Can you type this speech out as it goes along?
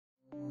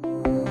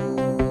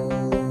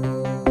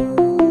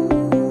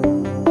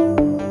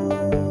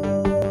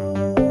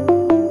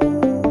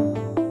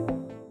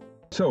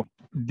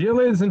Dear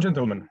ladies and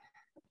gentlemen,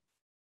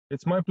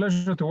 it's my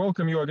pleasure to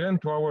welcome you again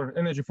to our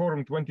Energy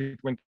Forum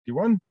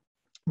 2021,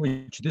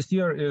 which this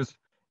year is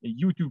a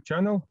YouTube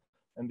channel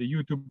and the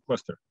YouTube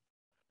cluster.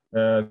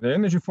 The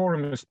Energy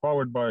Forum is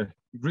powered by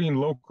green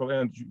local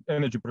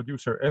energy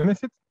producer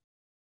ENEFIT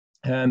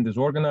and is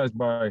organized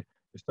by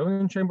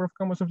Estonian Chamber of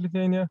Commerce of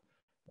Lithuania,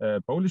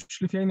 Polish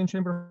Lithuanian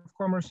Chamber of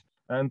Commerce,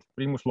 and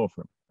Primus law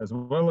firm, as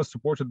well as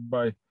supported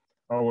by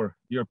our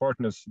dear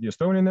partners, the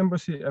Estonian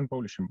Embassy and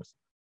Polish Embassy,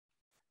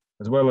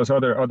 as well as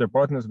other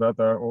partners that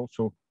are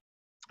also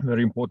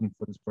very important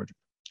for this project.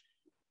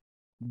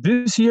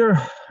 This year,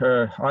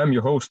 I'm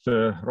your host,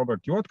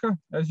 Robert JUODKA,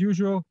 as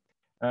usual.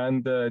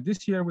 And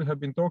this year we have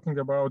been talking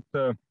about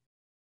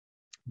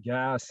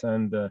gas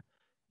and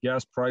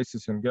gas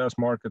prices and gas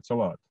markets a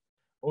lot.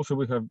 Also,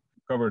 we have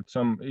covered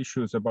some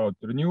issues about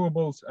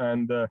renewables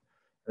and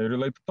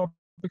related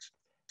topics.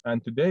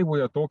 And today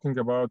we are talking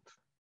about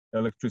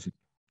electricity.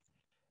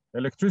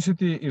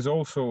 Electricity is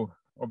also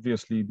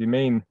obviously the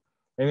main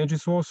energy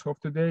source of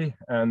today,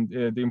 and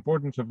the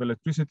importance of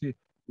electricity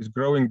is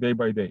growing day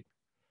by day.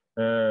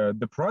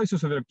 The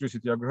prices of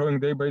electricity are growing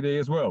day by day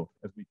as well,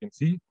 as we can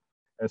see,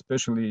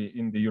 especially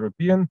in the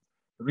European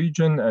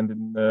region and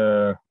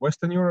in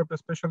Western Europe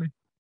especially.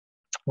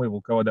 We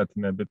will cover that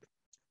in a bit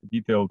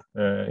detailed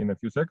in a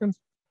few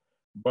seconds.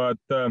 But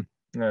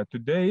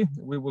today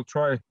we will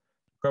try to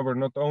cover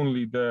not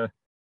only the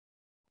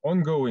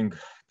ongoing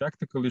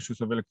tactical issues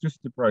of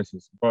electricity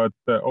prices, but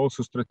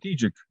also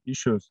strategic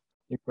issues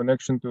in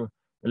connection to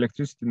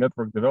electricity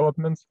network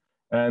developments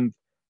and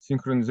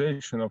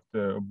synchronization of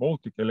the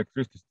Baltic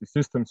electricity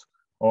systems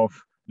of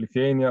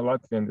Lithuania,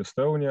 Latvia, and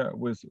Estonia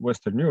with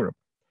Western Europe.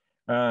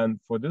 And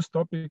for this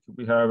topic,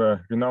 we have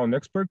a renowned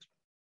expert,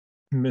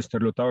 Mr.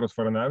 Liutauras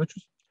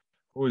Varanavičius,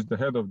 who is the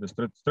head of the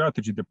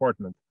strategy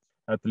department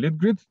at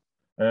Litgrid.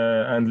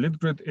 And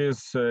Litgrid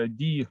is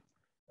the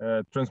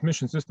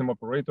transmission system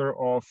operator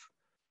of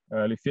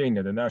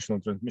Lithuania, the national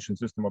transmission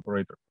system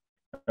operator.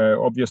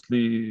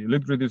 Obviously,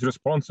 Litgrid is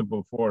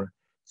responsible for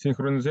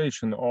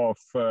synchronization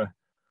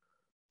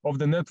of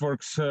the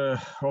networks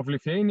of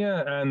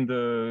Lithuania and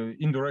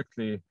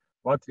indirectly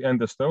Latvia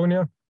and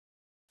Estonia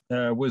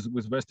with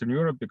Western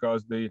Europe,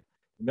 because the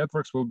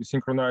networks will be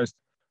synchronized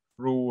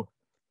through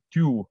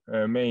two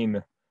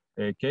main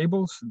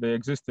cables: the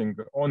existing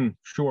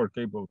onshore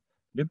cable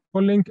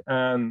Lithuanian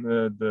and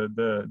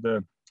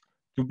the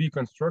to be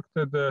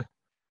constructed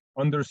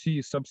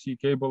undersea subsea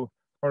cable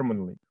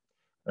Harmony.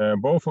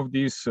 Both of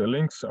these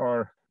links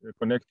are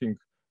connecting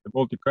the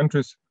Baltic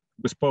countries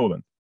with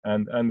Poland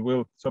and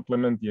will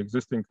supplement the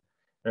existing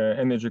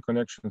energy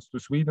connections to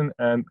Sweden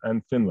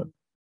and Finland.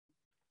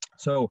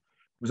 So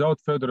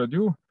without further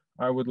ado,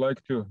 I would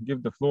like to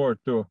give the floor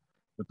to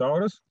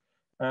Liutauras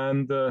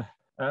and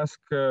ask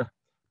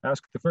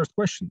the first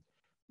question.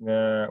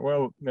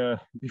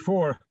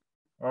 Before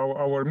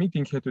our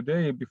meeting here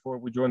today, before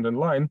we joined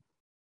online,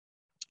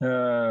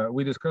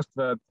 we discussed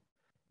that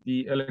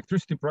the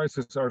electricity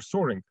prices are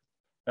soaring.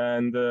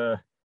 And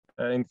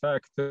in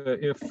fact,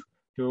 if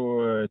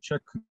to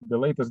check the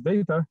latest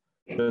data,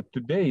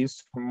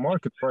 today's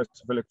market price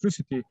of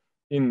electricity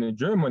in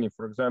Germany,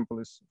 for example,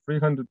 is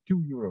 302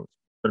 euros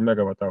per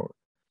megawatt hour.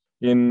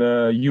 In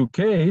UK,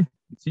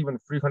 it's even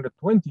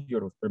 320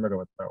 euros per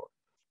megawatt hour.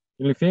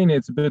 In Lithuania,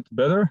 it's a bit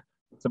better.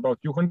 It's about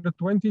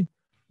 220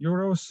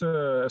 euros.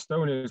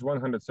 Estonia is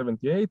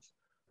 178,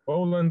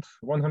 Poland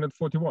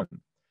 141.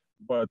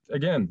 But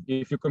again,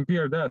 if you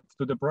compare that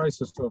to the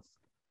prices of,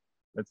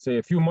 let's say,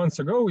 a few months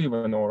ago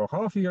even, or a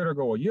half a year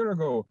ago, a year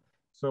ago,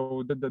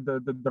 so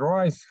the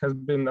rise has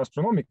been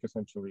astronomical,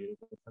 essentially.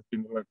 It has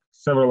been like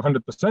several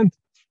 100%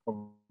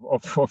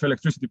 of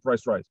electricity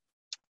price rise.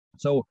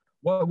 So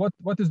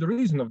what is the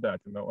reason of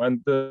that, you know?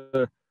 And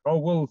how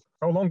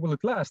long will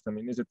it last? I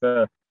mean, is it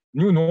a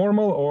new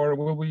normal, or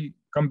will we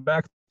come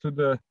back to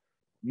the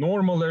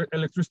normal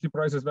electricity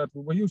prices that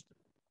we were used to?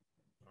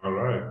 All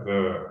right.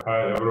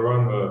 Hi,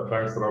 everyone.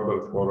 Thanks,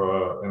 Robert,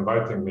 for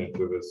inviting me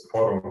to this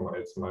forum.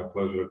 It's my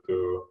pleasure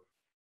to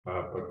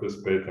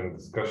participate in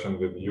discussion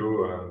with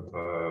you,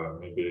 and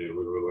maybe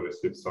we will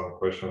receive some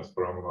questions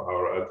from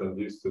our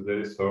attendees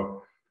today.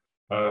 So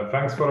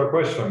thanks for the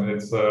question.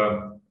 It's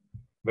a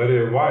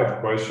very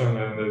wide question,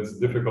 and it's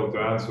difficult to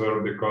answer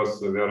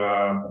because there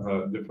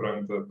are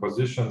different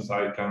positions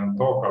I can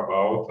talk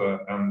about,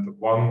 and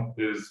one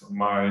is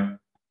my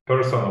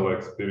personal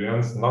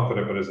experience, not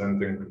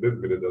representing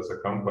Litgrid as a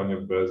company,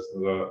 but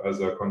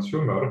as a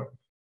consumer,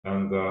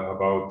 and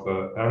about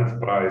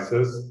end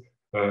prices.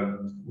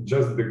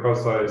 Just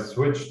because I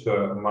switched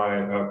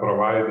my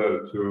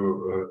provider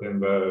to in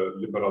the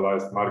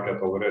liberalized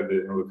market already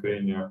in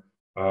Lithuania,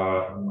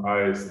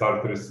 I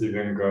start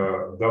receiving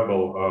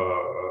double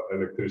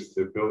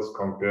electricity bills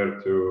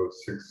compared to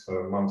 6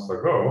 months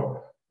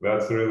ago.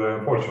 That's really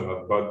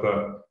unfortunate, but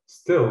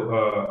still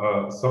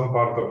some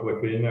part of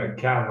Lithuania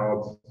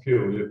cannot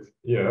feel it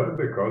yet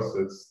because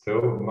it's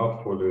still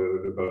not fully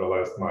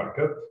liberalized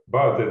market,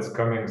 but it's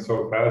coming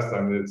so fast,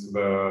 and it's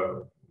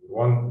the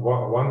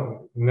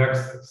one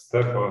next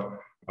step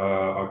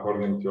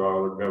according to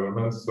our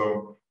government.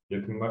 So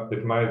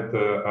it might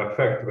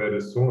affect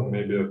very soon,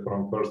 maybe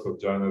from 1st of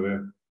January,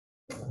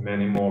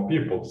 many more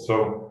people.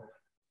 So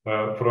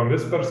from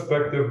this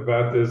perspective,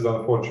 that is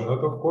unfortunate,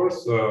 of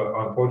course.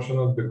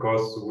 Unfortunate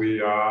because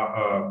we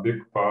are a big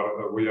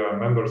part, we are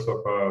members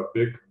of a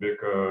big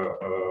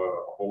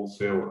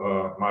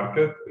wholesale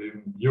market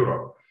in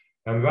Europe.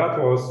 And that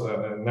was,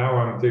 now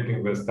I'm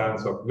taking the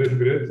stance of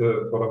Litgrid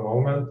for a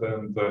moment.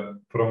 And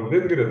from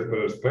Litgrid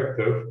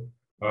perspective,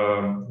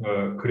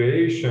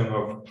 creation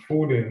of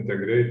fully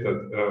integrated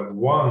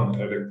one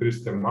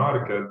electricity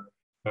market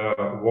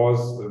was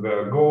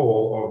the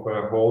goal of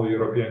the whole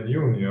European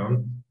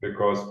Union,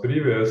 because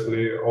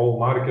previously all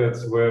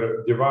markets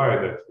were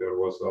divided. There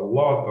was a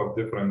lot of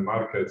different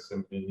markets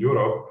in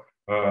Europe,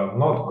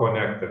 not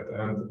connected,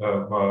 and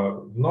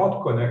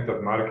not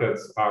connected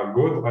markets are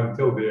good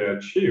until they are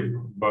cheap,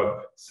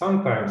 but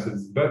sometimes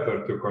it's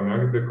better to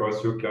connect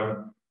because you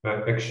can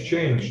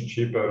exchange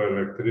cheaper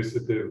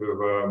electricity with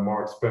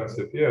more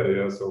expensive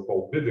areas,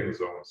 so-called bidding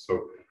zones.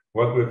 So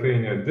what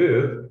Lithuania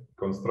did,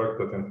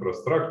 constructed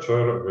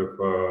infrastructure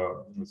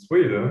with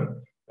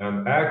Sweden,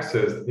 and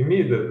accessed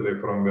immediately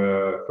from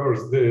the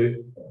first day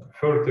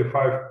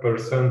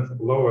 35%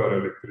 lower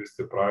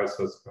electricity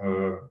prices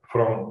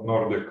from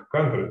Nordic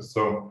countries.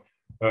 So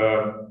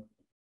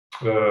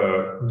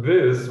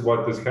this,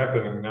 what is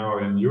happening now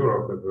in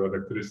Europe with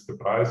electricity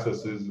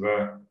prices, is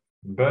the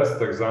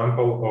best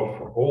example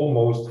of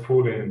almost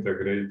fully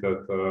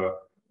integrated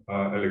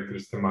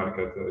electricity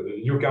market.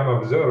 You can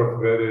observe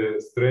very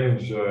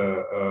strange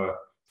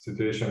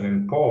situation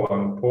in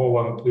Poland.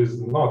 Poland is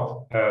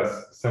not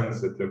as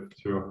sensitive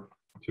to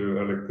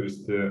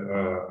electricity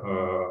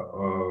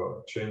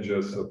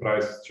changes,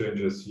 price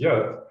changes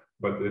yet,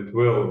 but it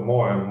will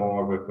more and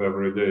more with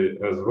every day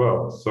as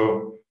well.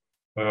 So,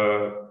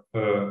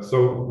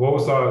 so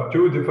those are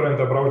two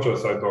different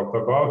approaches I talked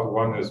about.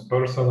 One is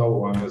personal,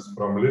 one is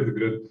from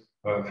Litgrid.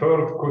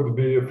 Third could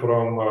be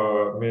from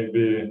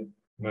maybe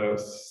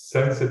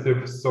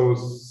sensitive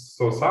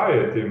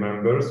society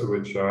members,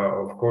 which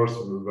are, of course,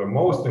 the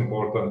most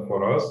important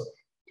for us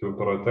to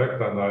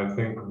protect. And I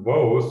think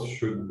those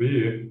should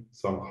be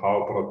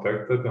somehow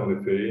protected in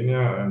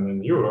Lithuania and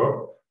in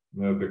Europe,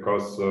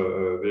 because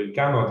they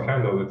cannot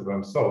handle it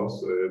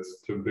themselves.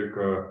 It's too big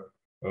a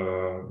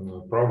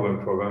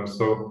problem for them.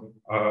 So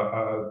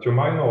to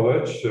my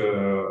knowledge,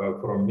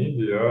 from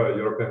media,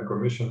 European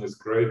Commission is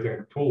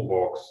creating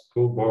toolbox,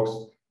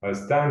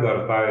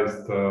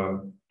 standardized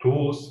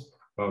tools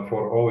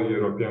for all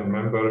European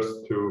members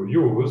to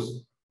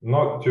use,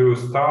 not to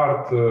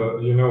start,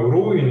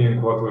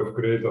 ruining what we've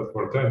created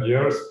for 10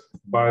 years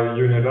by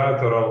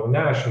unilateral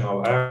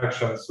national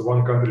actions,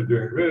 one country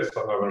doing this,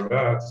 another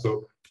that.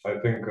 So I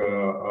think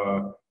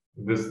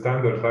this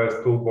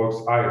standardized toolbox,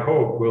 I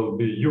hope, will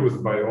be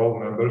used by all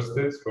member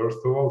states, first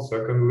of all.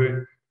 Secondly,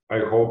 I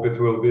hope it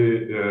will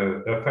be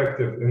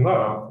effective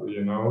enough,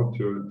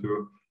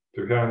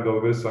 to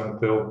handle this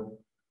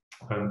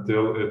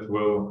until it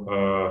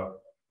will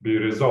be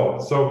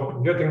resolved.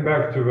 So getting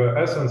back to the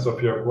essence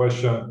of your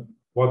question,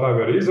 what are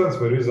the reasons?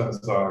 The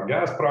reasons are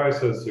gas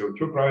prices,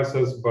 CO2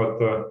 prices, but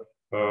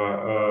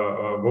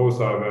those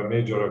are the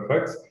major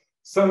effects.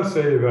 Some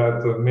say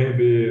that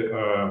maybe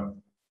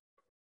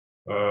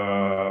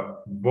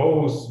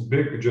those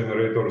big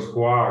generators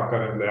who are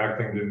currently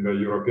acting in the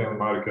European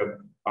market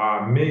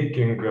are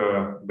making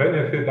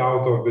benefit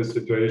out of this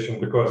situation,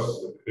 because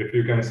if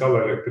you can sell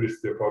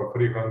electricity for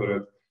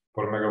 300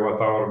 per megawatt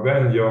hour,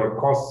 then your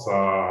costs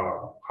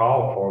are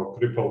half or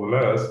triple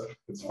less.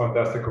 It's a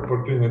fantastic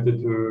opportunity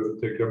to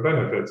take your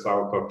benefits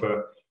out of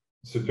the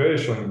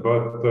situation.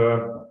 But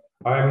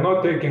I'm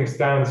not taking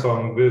stance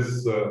on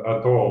this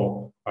at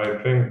all. I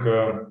think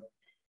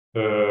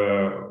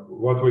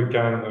what we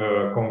can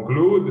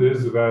conclude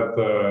is that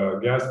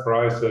gas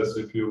prices,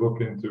 if you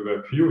look into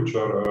the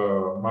future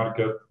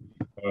market,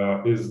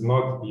 is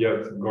not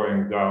yet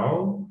going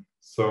down.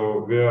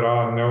 So there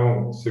are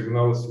no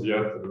signals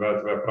yet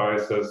that the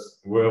prices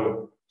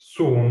will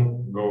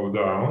soon go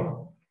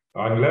down,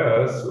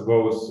 unless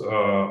those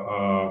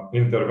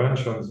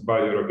interventions by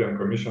European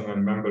Commission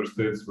and member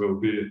states will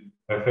be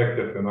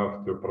effective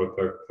enough to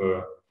protect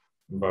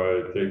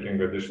by taking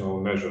additional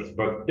measures.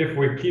 But if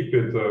we keep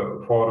it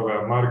for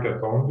the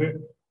market only,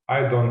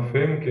 I don't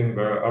think in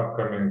the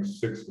upcoming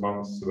 6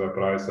 months the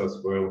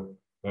prices will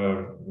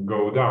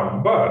go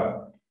down.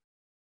 But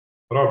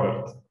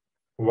Robert,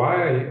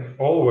 why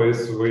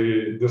always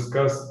we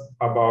discuss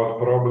about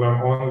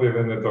problem only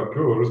when it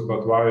occurs,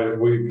 but why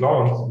we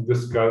don't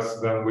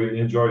discuss when we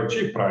enjoy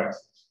cheap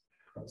prices?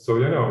 So,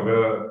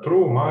 the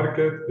true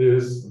market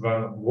is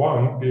when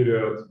one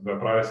period the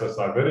prices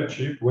are very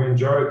cheap. We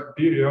enjoyed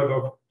period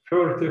of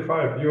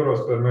 35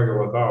 euros per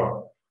megawatt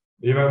hour,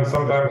 even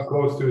sometimes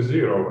close to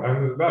zero.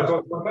 And that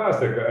was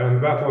fantastic.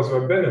 And that was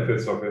the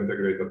benefits of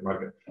integrated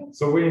market.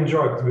 So we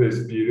enjoyed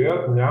this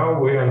period. Now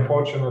we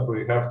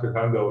unfortunately have to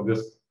handle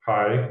this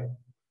high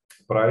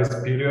price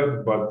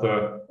period, but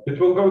it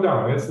will go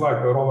down. It's like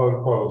a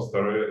roller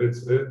coaster.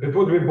 It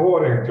would be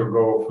boring to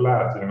go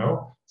flat,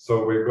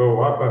 So we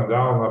go up and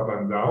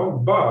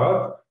down,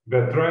 but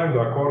the trend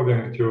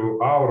according to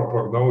our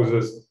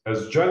prognosis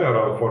as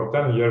general for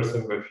 10 years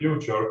in the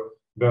future,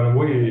 then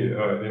we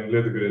in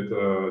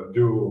Litgrid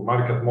do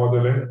market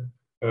modeling.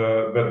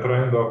 The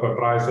trend of the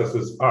prices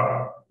is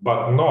up,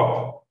 but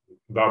not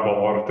double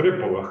or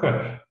triple,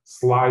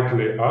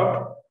 slightly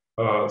up.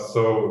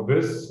 So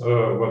this,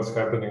 what's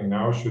happening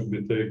now, should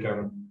be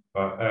taken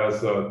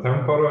as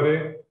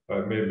temporary,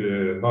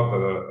 maybe not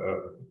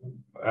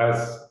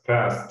as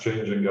fast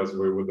changing as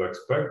we would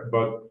expect,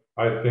 but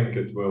I think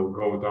it will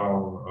go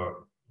down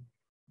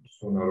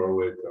sooner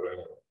or later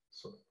anyway.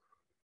 So.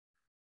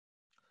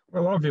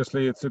 Well,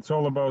 obviously, it's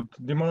all about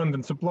demand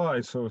and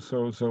supply. So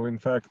in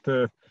fact,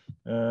 you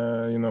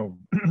know,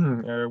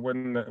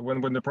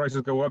 when the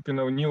prices go up, you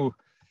know, new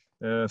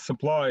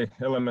supply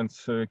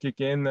elements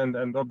kick in,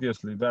 and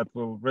obviously that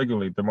will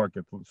regulate the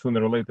market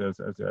sooner or later,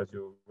 as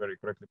you very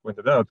correctly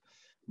pointed out.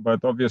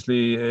 But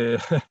obviously,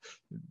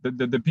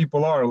 the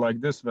people are like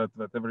this, that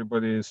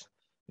everybody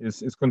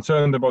is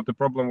concerned about the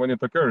problem when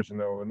it occurs. You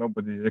know,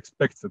 nobody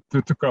expects it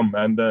to come,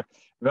 and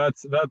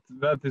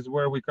that is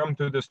where we come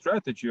to the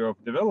strategy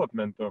of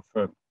development of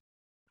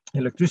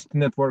electricity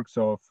networks,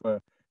 of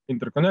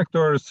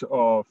interconnectors,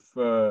 of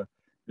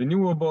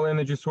renewable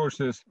energy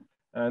sources,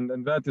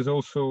 and that is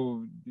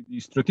also the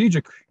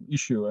strategic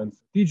issue and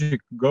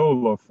strategic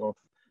goal of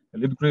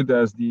Litgrid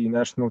as the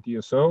national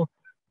TSO,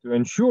 to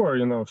ensure,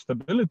 you know,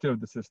 stability of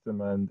the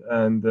system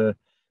and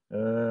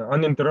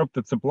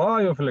uninterrupted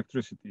supply of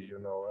electricity, you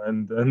know,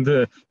 and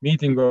the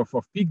meeting of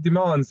peak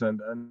demands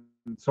and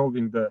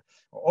solving the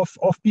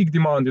off-peak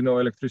demand, you know,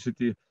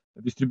 electricity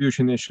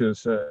distribution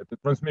issues, the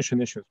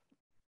transmission issues.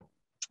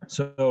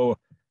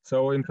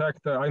 So in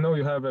fact, I know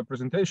you have a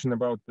presentation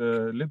about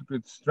the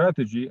Litgrid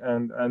strategy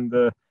and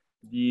the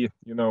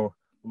you know,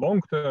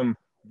 long-term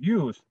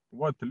views,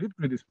 what the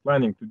Litgrid is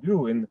planning to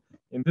do in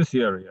this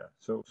area.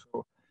 So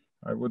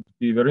I would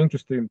be very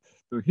interested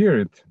to hear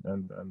it,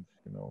 and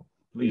you know,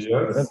 please.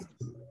 Yes,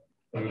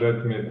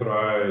 let me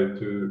try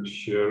to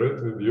share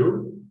it with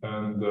you,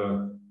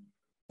 and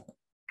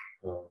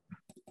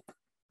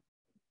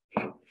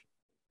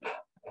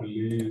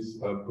please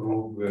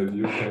approve that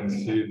you can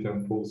see it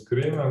in full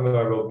screen, and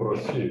I will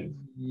proceed.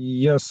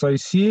 Yes, I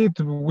see it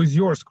with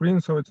your screen,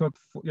 so it's not.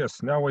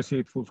 Yes, now I see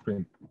it full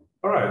screen.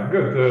 All right,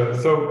 good.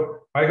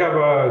 So I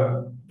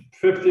have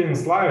 15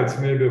 slides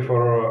maybe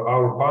for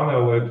our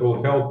panel. It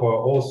will help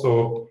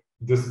also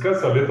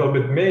discuss a little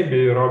bit,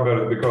 maybe,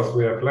 Robert, because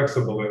we are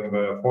flexible in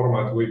the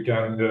format, we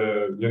can,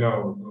 you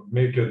know,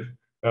 make it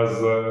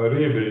as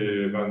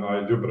really, when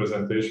I do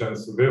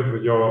presentations,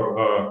 with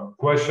your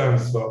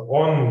questions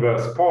on the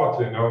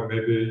spot, you know,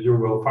 maybe you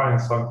will find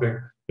something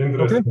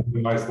interesting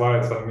in my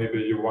slides, and maybe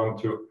you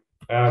want to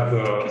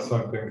add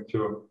something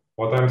to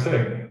what I'm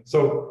saying.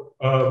 So,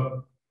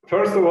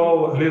 first of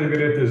all,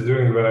 Litgrid is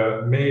doing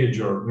the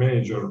major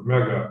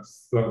mega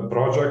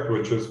project,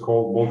 which is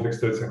called Baltic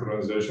State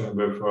Synchronization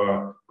with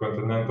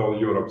continental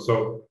Europe.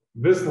 So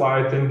this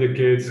slide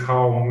indicates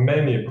how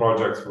many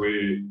projects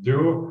we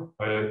do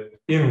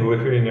in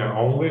Lithuania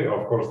only.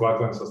 Of course,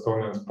 Latvians,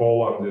 Estonians,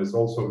 Poland is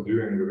also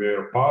doing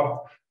their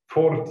part.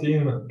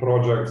 14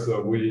 projects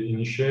we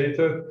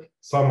initiated.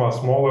 Some are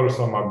smaller,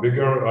 some are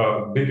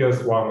bigger.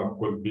 Biggest one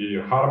could be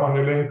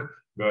Harmony Link,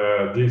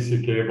 the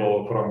DC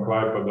cable from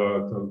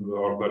Klaipėda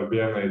or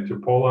Darbėnai to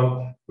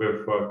Poland,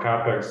 with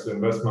capex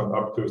investment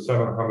up to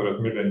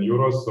 700 million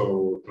euros.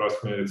 So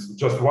trust me, it's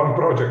just one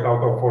project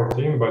out of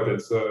 14, but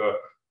it's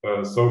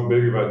so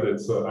big that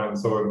it's and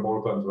so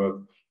important that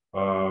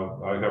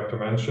I have to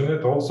mention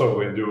it. Also,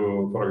 we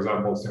do, for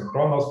example,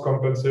 synchronous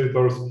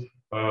compensators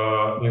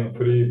in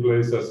 3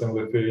 places in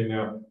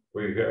Lithuania.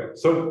 We have.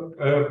 So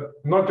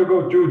not to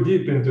go too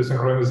deep into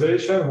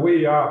synchronization,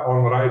 we are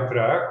on right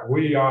track.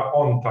 We are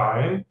on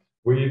time.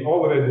 We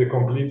already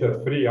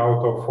completed 3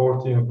 out of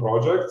 14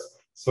 projects.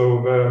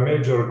 So the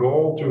major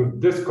goal to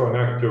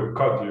disconnect, to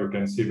cut, you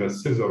can see the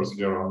scissors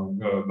here on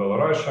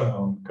Belarusian,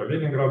 on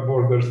Kaliningrad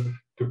borders,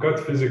 to cut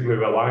physically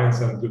the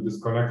lines and to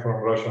disconnect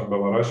from Russia and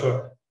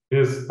Belarus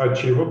is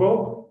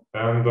achievable.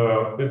 And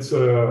it's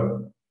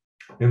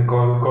in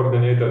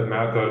coordinated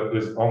matter,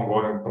 this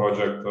ongoing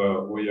project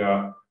we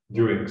are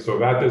doing. So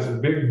that is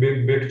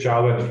big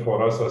challenge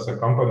for us as a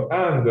company,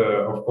 and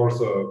of course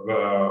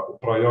the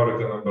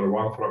priority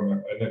 #1 from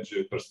an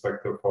energy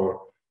perspective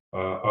for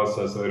us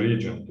as a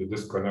region, to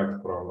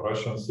disconnect from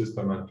Russian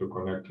system and to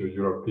connect to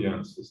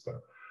European system.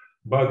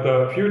 But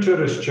the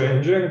future is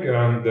changing,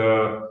 and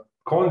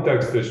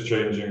context is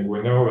changing. We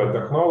know that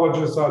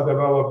technologies are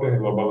developing,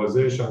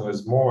 globalization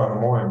is more and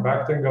more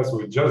impacting us.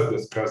 We just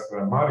discussed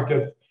the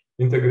market,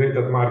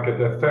 integrated market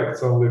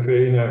effects on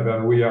Lithuania,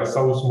 when we are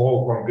so small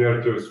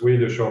compared to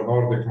Swedish or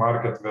Nordic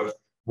market that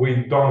we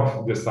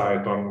don't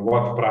decide on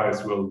what price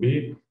will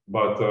be,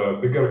 but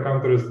bigger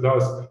countries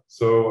does.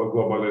 So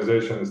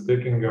globalization is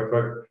taking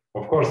effect.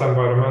 Of course,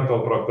 environmental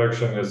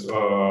protection is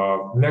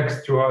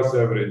next to us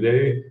every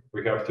day.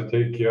 We have to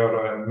take care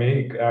and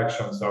make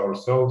actions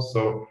ourselves.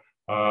 So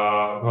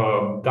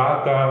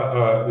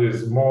data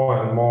is more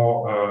and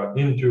more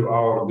into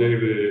our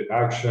daily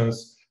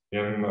actions.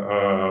 in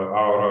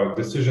our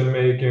decision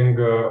making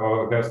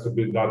has to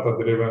be data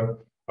driven.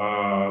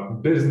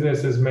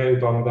 Business is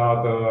made on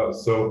data.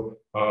 So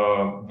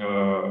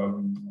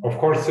of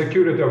course,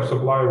 security of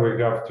supply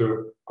we have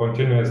to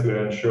continuously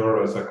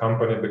ensure as a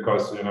company,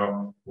 because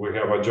we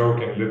have a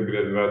joke in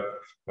Litgrid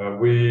that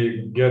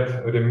we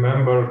get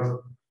remembered,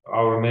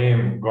 our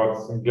name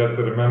get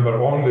remembered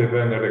only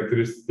when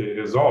electricity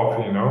is off,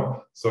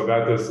 so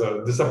that is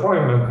a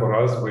disappointment for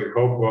us. We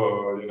hope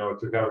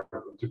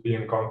to be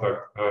in contact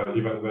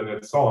even when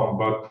it's on,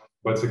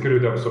 but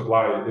security of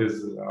supply is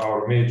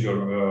our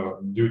major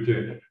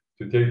duty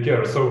to take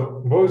care.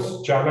 So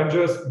those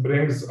challenges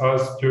brings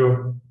us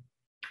to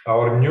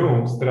our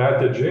new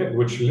strategy,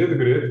 which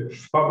Litgrid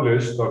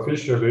published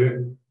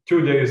officially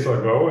 2 days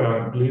ago,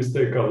 and please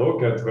take a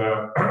look at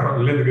the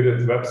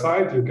Litgrid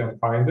website. You can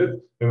find it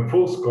in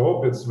full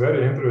scope. It's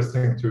very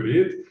interesting to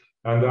read,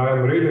 and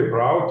I'm really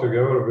proud,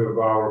 together with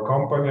our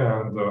company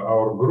and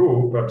our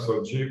group,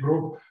 EPSO-G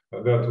group,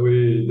 that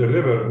we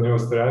delivered new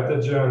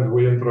strategy and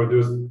we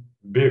introduced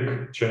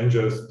big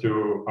changes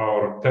to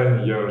our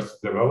 10 years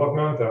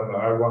development, and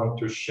I want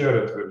to share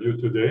it with you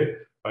today.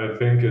 I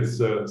think it's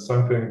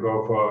something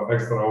of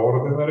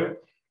extraordinary.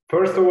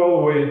 First of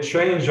all, we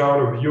change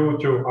our view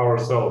to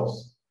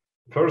ourselves.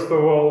 First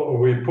of all,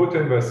 we put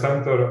in the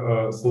center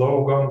a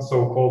slogan,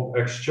 so-called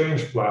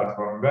exchange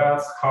platform.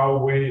 That's how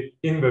we,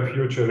 in the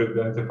future,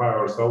 identify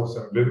ourselves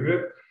in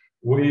Litgrid.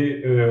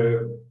 We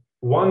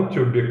want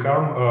to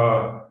become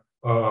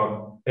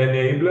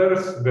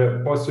enablers,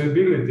 the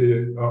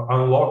possibility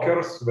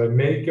unlockers, the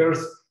makers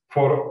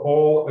for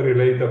all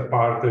related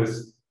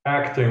parties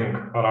acting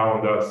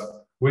around us.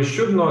 We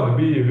should not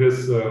be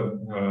this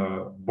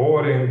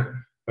boring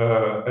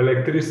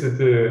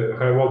electricity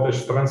high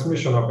voltage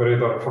transmission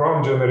operator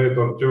from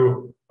generator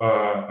to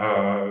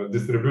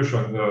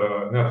distribution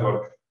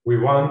network. We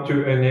want to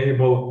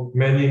enable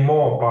many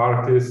more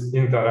parties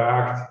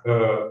interact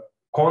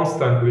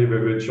constantly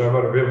with each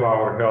other with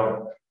our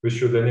help. We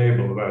should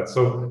enable that.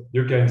 So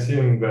you can see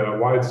in the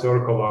white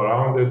circle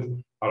around it,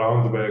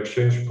 around the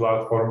exchange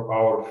platform,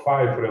 our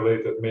 5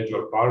 related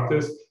major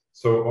parties.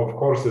 So of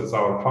course it's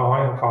our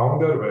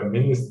founder, the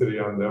ministry,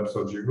 and the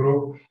EPSO-G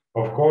group.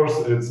 Of course,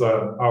 it's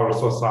our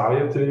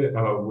society,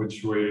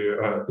 which we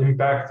are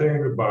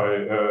impacting by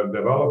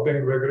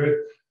developing the grid.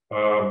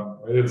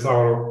 It's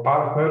our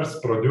partners,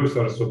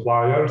 producers,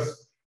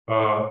 suppliers,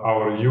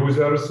 our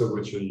users,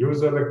 which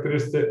use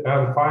electricity,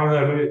 and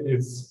finally,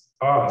 it's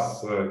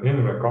us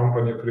in the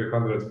company,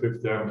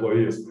 350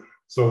 employees.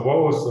 So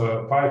those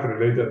 5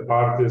 related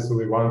parties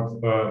we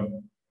want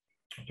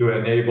to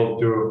enable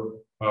to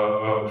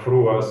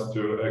through us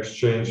to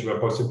exchange the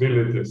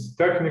possibilities,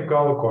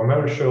 technical,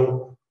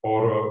 commercial,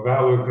 or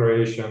value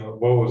creation.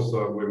 Those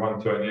we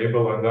want to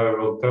enable, and I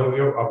will tell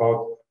you about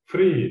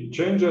 3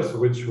 changes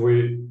which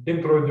we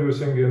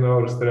introducing in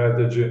our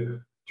strategy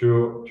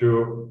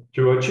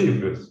to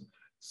achieve this.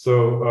 So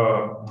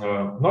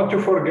not to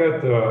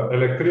forget,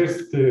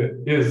 electricity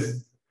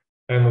is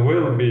and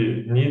will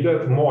be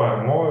needed more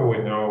and more. We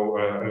know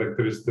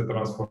electricity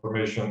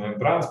transformation in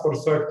transport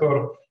sector,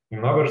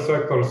 in other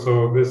sectors.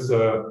 So this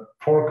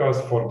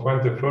forecast for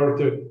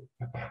 2030,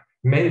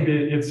 maybe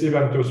it's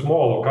even too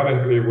small.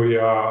 Currently, we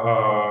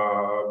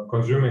are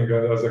consuming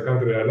as a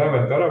country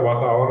 11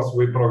 terawatt hours.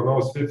 We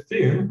prognose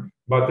 15,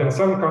 but in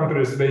some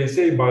countries they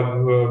say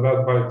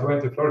that by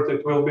 2030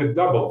 it will be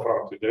double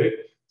from today.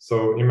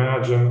 So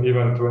imagine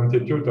even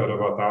 22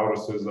 terawatt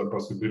hours is a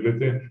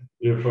possibility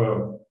if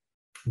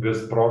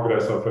this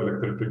progress of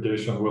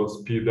electrification will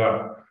speed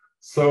up.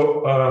 So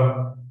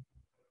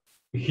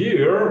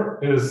here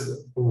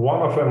is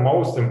one of the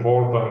most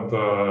important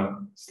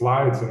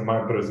slides in my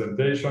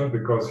presentation,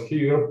 because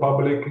here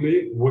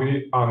publicly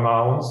we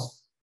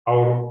announce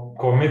our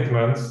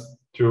commitments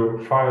to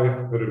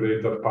 5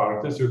 related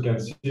parties. You can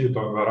see it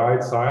on the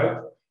right side.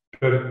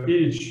 For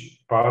each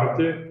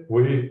party,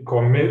 we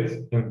commit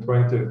in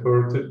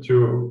 2030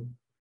 to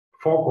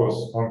focus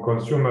on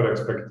consumer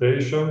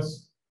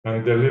expectations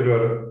and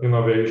deliver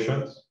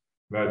innovations.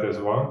 That is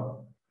one.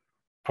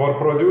 For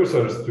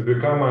producers to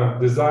become a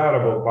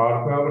desirable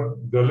partner,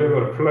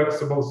 deliver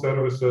flexible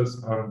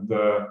services and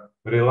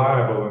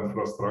reliable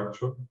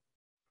infrastructure.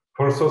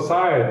 For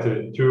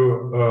society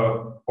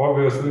to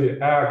obviously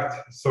act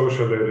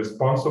socially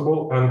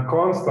responsible and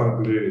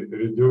constantly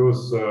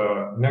reduce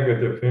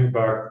negative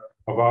impact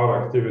of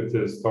our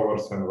activities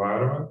towards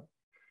environment.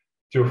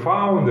 To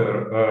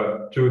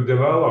founder to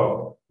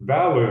develop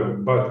value,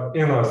 but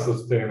in a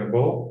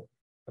sustainable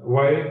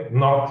way,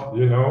 not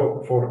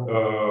for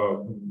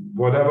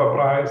whatever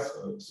price.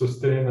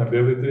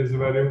 Sustainability is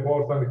very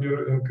important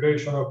here in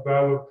creation of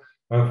value.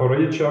 And for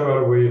each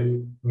other,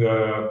 we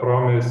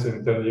promise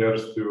in 10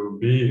 years to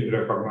be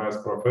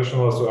recognized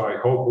professionals. So I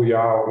hope we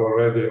are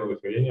already in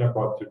Lithuania,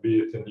 but to be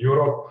it in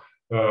Europe,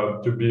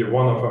 to be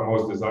one of the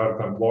most desired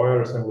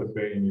employers in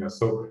Lithuania.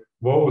 So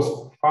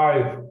those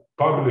 5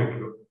 public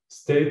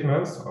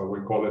statements, or we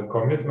call it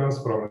commitments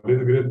from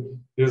Litgrid,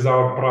 is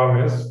our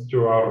promise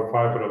to our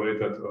 5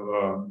 related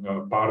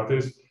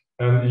parties.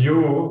 And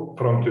you,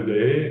 from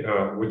today,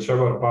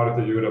 whichever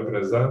party you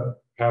represent,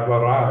 have a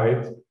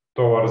right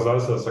towards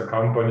us as a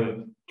company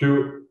to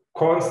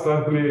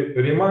constantly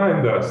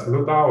remind us,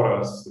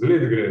 Liutauras,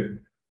 Litgrid,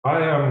 I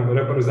am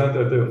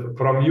representative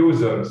from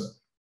users.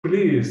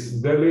 Please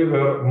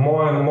deliver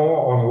more and more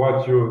on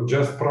what you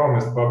just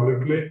promised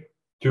publicly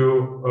to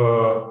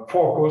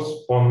focus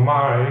on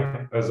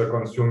my, as a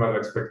consumer,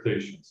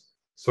 expectations.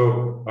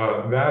 So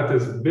that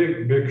is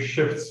big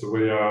shifts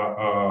we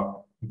are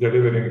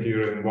delivering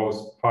here in those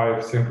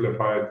 5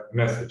 simplified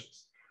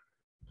messages.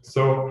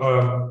 So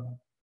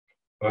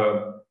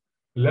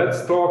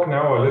let's talk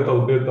now a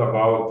little bit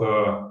about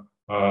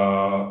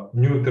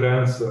new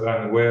trends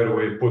and where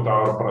we put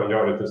our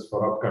priorities for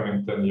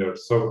upcoming 10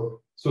 years. So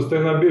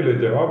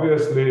sustainability,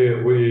 obviously,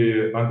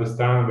 we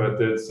understand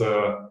that it's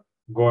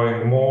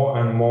going more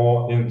and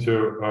more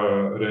into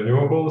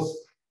renewables.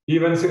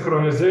 Even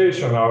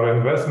synchronization, our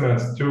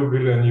investments, 2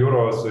 billion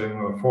euros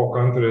in 4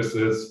 countries,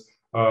 is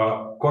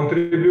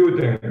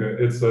contributing,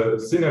 it's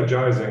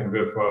synergizing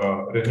with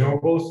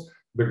renewables,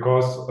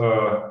 because,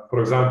 for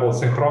example,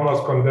 synchronous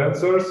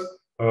condensers,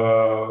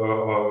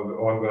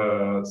 on the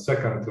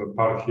second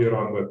part here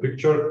on the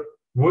picture,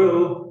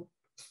 will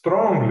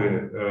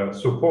strongly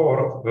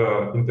support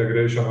the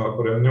integration of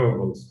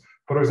renewables.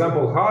 For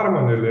example,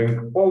 Harmony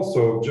Link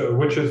also,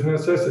 which is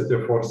necessity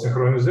for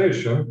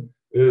synchronization,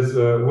 is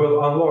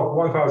will unlock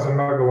 1,000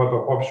 megawatt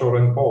of offshore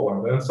in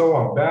Poland, and so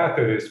on.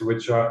 Batteries,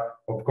 which are,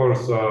 of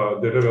course,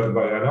 delivered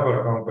by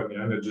another company,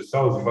 Energy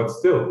Cells, but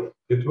still,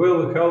 it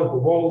will help,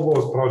 all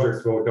those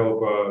projects will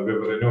help with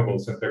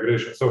renewables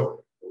integration.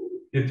 So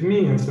it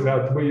means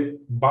that we,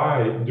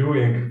 by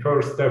doing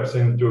first steps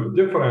into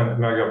different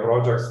mega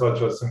projects,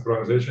 such as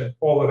synchronization,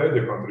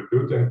 already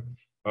contributing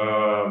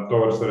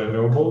towards the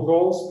renewable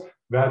goals.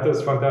 That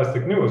is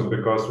fantastic news,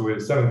 because we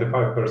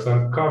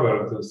 75%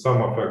 covered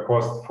some of the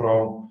cost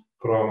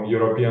from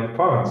European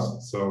funds.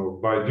 So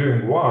by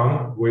doing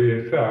one, we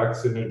in fact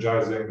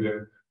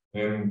synergizing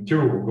in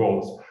 2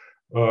 goals.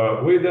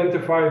 We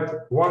identified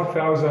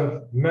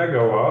 1,000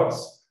 megawatts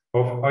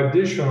of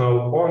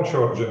additional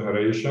onshore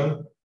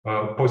generation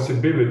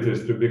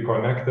possibilities to be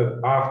connected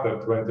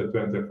after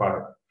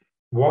 2025.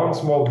 One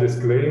small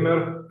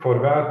disclaimer, for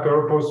that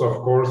purpose,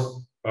 of course,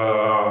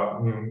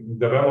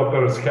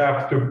 developers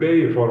have to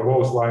pay for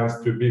those lines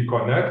to be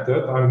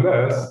connected,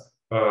 unless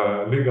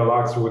legal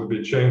acts would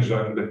be changed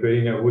and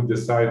Lithuania would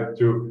decide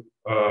to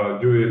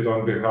do it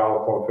on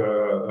behalf of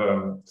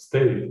a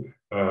state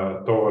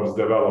towards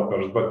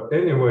developers. But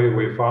anyway,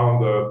 we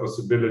found a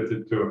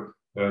possibility to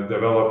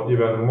develop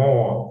even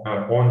more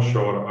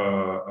onshore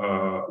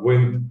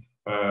wind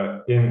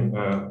in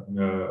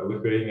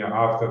Lithuania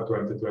after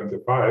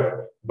 2025.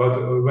 But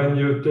when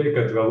you take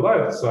at the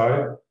left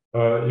side,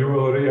 you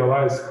will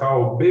realize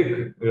how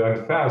big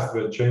and fast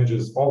the change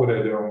is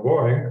already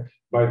ongoing.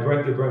 By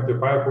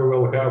 2025, we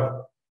will have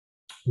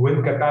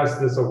wind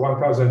capacities of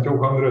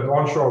 1,200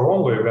 onshore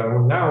only,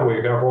 when now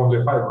we have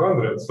only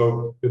 500.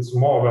 So it's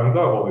more than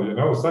double, you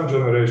know, sun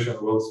generation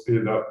will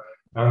speed up.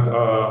 And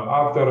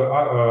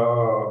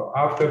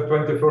after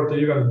 2030,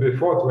 even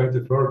before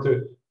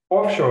 2030,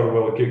 offshore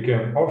will kick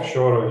in.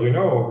 Offshore, you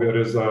know, there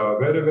is a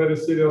very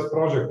serious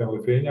project in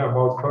Lithuania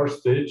about first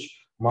stage,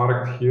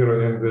 marked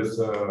here in this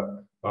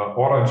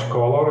orange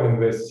color in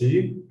the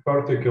sea,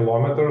 30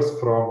 kilometers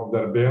from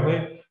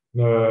Darbėnai,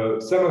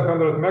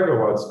 700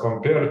 megawatts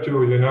compared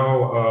to, you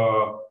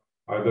know,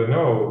 I don't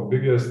know,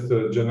 biggest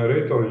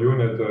generator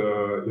unit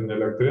in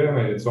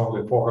Elektrėnai, it's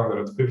only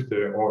 450,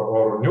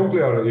 or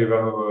nuclear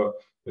even,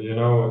 you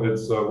know,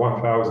 it's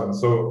 1,000.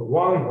 So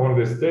one on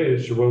the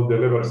stage will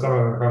deliver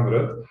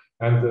 700,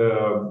 and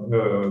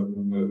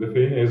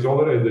Lithuania is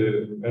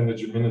already,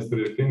 Energy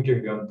Ministry,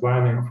 thinking and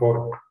planning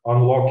for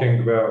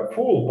unlocking the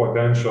full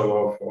potential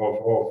of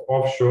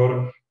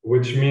offshore,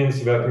 which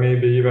means that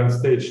maybe even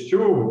stage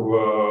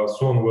 2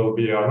 soon will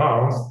be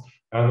announced.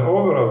 And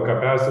overall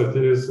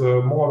capacity is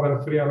more than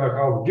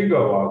 3.5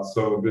 gigawatts.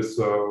 So this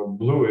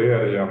blue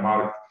area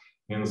marked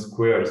in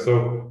square.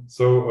 So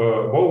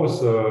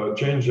those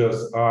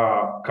changes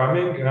are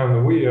coming,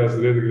 and we as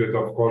Litgrid,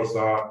 of course,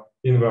 are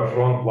in the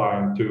front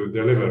line to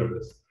deliver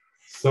this.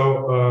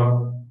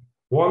 So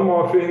one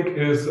more thing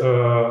is,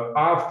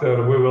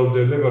 after we will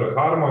deliver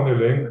Harmony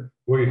Link,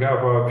 we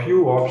have a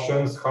few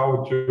options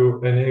how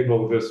to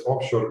enable this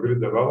offshore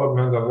grid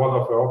development. And one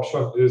of the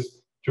options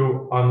is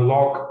to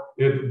unlock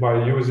it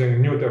by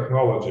using new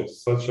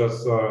technologies, such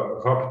as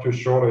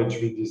hub-to-shore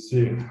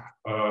HVDC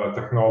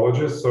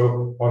technologies.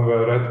 So on the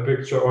right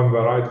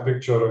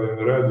picture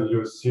in red,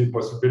 you see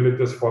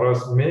possibilities for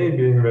us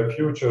maybe in the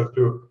future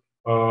to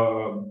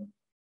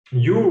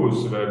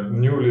use the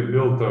newly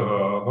built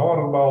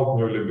Nordbalt,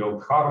 newly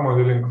built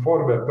Harmony Link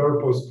for the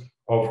purpose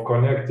of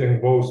connecting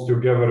both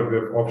together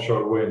with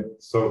offshore wind.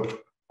 So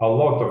a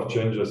lot of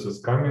changes is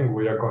coming.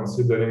 We are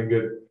considering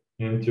it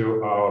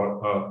into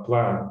our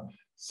plan.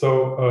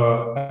 So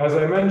as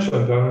I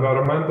mentioned, the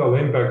environmental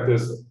impact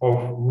is of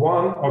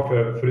one of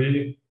the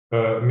 3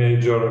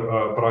 major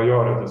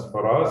priorities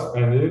for us,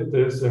 and it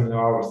is in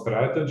our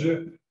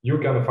strategy. you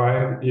can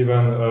find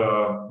even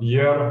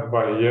year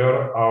by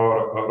year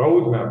our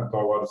roadmap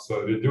towards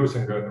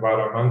reducing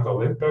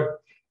environmental impact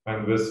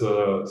and this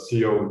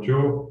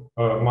CO2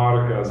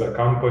 mark as a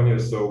company.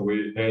 So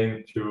we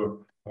aim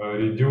to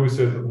reduce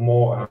it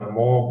more and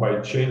more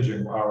by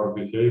changing our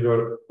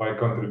behavior, by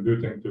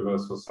contributing to the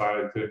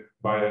society,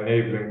 by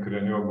enabling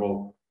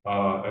renewable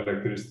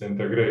electricity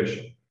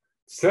integration.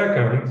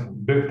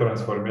 Second big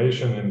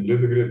transformation in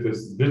Litgrid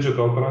is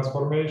digital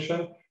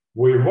transformation.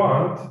 We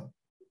want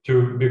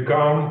to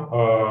become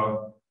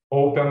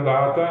open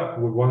data.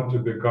 We want to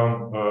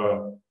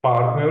become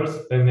partners,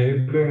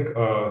 enabling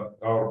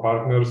our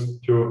partners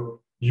to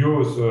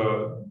use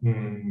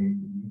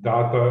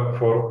data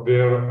for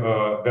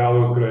their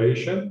value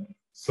creation.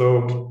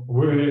 So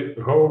we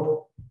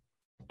hope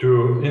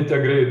to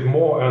integrate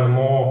more and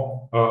more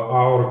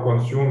our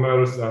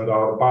consumers and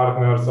our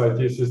partners'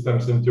 IT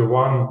systems into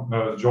one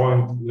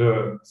joint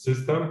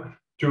system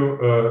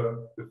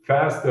to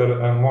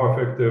faster and more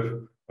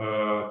effective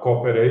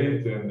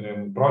cooperate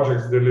in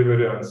projects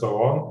delivery and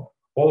so on.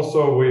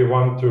 Also, we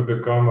want to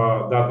become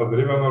a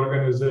data-driven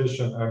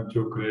organization and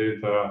to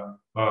create a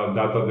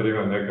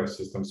data-driven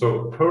ecosystem.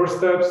 So first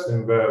steps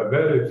in the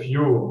very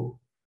few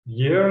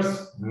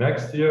years,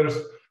 next years,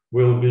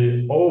 will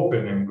be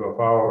opening of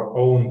our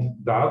own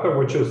data,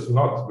 which is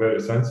not very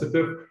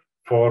sensitive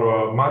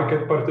for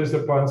market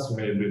participants,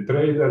 maybe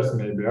traders,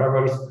 maybe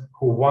others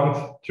who want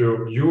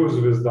to use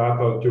this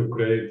data to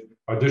create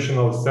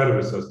additional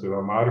services to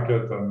the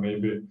market and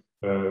maybe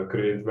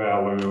create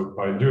value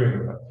by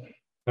doing that.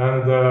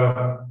 And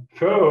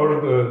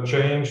third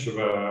change,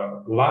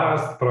 the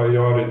last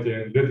priority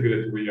in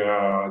Litgrid, we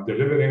are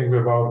delivering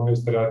with our new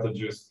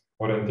strategies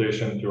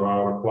orientation to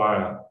our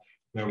client.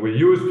 And we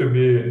used to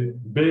be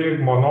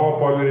big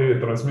monopoly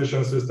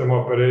transmission system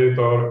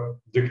operator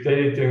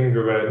dictating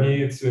the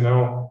needs. You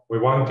know, we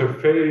want to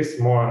face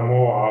more and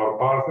more our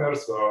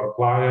partners, our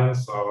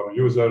clients, our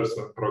users,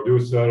 and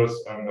producers,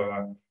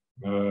 and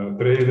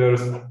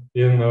traders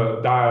in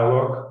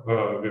dialogue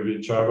with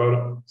each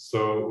other.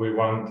 So we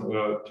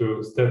want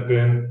to step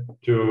in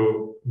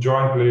to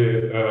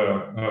jointly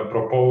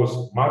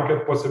propose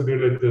market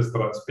possibilities,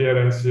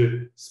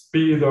 transparency,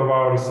 speed of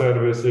our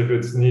service if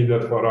it's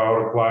needed for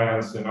our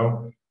clients, you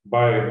know,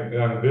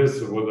 and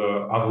this would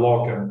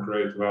unlock and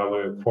create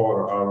value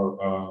for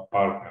our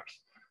partners.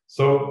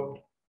 So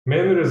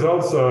main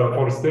results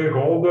for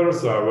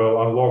stakeholders, I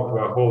will unlock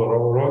the whole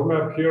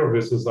roadmap here.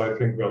 This is, I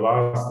think, the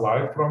last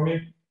slide from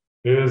me,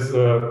 is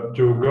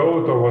to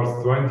go towards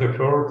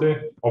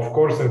 2030. Of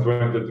course, in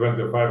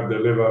 2025,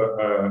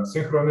 deliver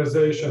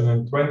synchronization.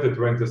 In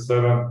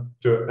 2027,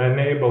 to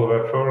enable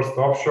the first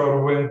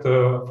offshore wind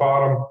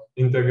farm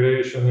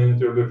integration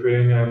into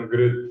Lithuanian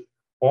grid.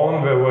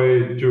 On the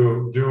way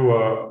to do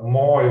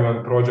more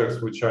even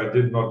projects, which I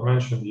did not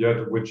mention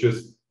yet, which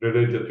is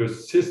related to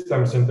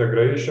systems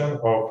integration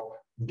of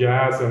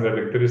gas and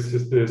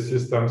electricity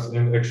systems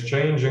in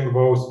exchanging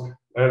those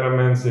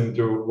elements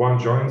into one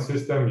joint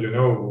system. You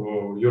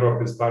know,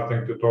 Europe is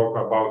starting to talk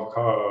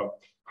about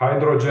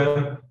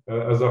hydrogen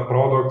as a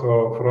product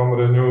from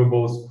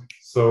renewables.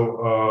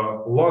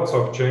 So lots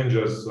of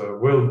changes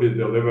will be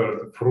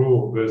delivered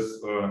through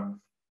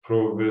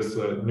this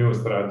new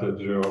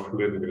strategy of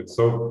Litgrid.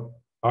 So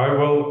I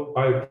will,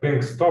 I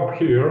think, stop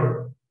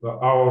here.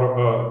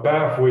 Our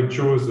path we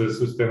choose is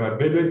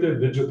sustainability,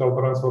 digital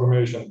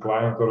transformation,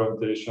 client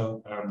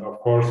orientation, and of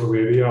course we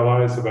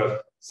realize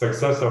that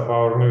success of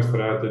our new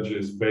strategy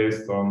is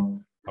based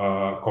on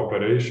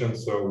cooperation.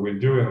 So we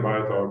do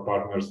invite our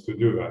partners to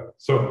do that.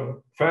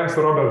 So thanks,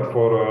 Robert,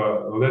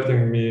 for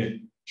letting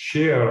me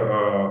share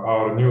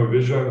our new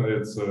vision.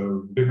 It's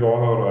a big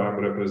honor. I'm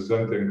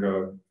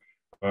representing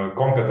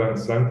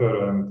Competence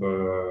Center and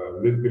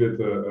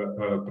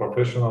Litgrid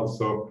professionals.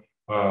 So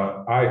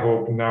I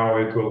hope now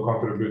it will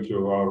contribute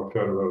to our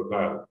further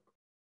dialogue.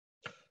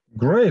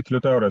 Great,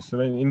 Liutauras. I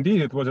mean,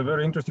 indeed, it was a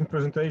very interesting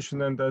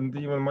presentation, and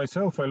even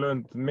myself, I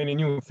learned many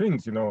new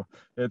things. You know,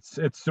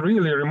 it's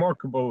really a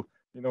remarkable,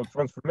 you know,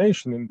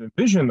 transformation in the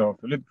vision of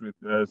Litgrid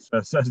as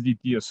the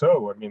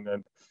TSO. I mean,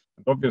 and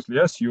obviously,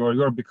 yes, you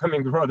are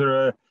becoming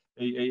rather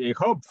a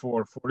hub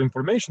for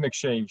information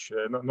exchange,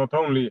 not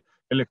only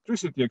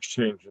electricity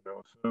exchange. You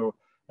know, so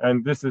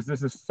and this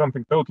is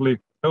something totally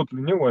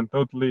new and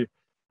totally,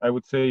 I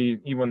would say,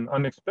 even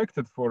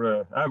unexpected for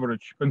an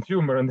average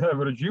consumer and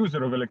average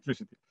user of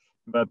electricity.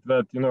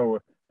 That you know,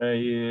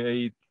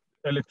 a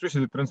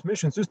electricity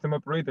transmission system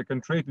operator can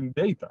trade in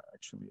data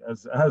actually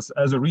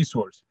as a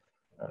resource.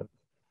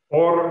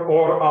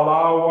 Or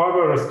allow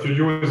others to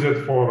use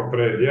it for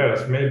trade.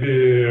 Yes,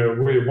 maybe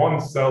we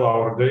won't sell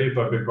our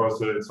data because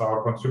it's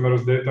our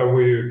consumers' data.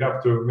 We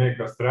have to make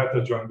a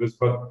strategy on this,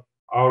 but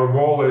our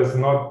goal is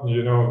not,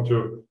 you know,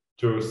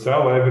 to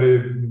sell every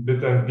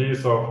bit and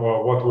piece of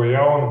what we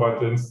own,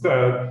 but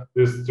instead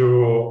is to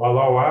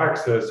allow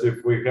access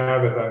if we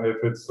have it and if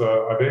it's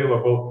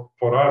available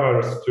for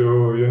others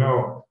to, you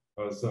know,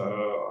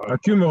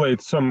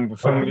 accumulate some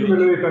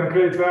accumulate and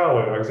create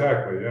value.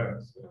 Exactly.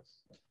 Yes.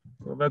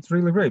 Well, that's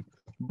really great.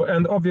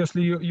 And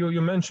obviously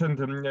you mentioned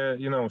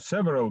you know,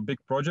 several big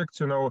projects,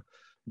 you know,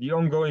 the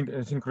ongoing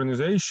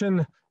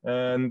synchronization,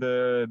 and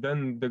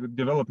then the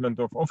development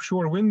of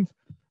offshore wind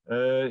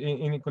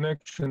in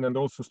connection, and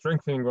also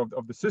strengthening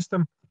of the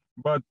system.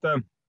 But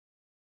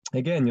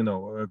again, you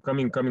know,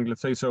 coming,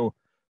 let's say, so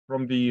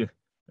from the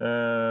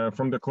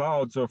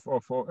clouds of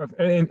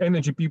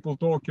energy people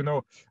talk, you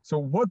know, so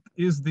what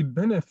is the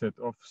benefit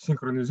of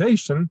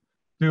synchronization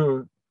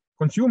to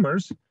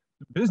consumers, to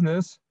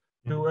business,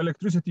 to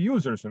electricity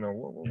users? You know,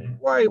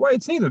 why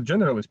it's needed,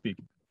 generally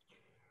speaking?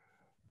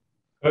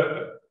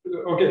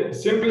 Okay,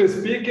 simply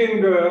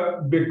speaking,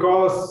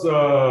 because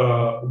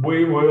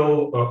we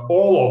will,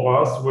 all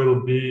of us will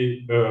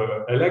be,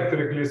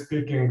 electrically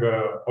speaking,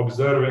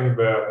 observing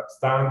the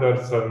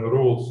standards and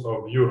rules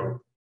of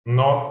Europe,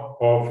 not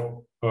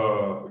of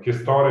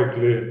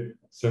historically,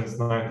 since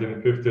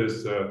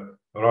 1950s,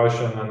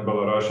 Russian and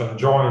Belarusian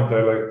joint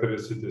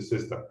electricity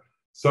system.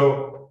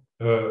 So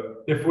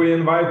if we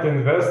invite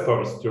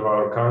investors to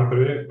our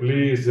country,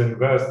 please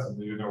invest,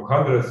 you know,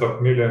 hundreds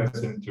of millions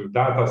into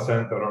data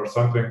center or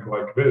something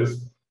like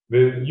this.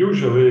 We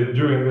usually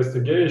do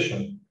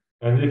investigation,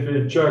 and if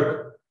we check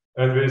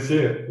and we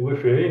see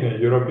Lithuania,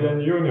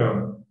 European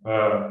Union,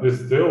 is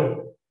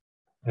still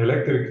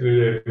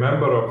electrically a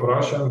member of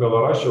Russia and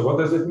Belarus, what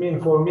does it mean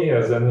for me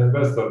as an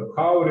investor?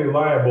 How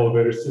reliable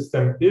their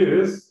system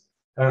is,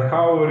 and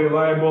how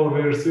reliable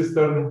their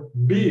system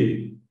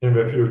be in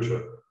the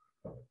future?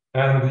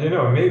 And, you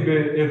know, maybe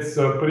it's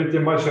pretty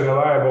much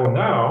reliable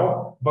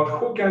now, but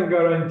who can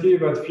guarantee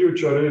that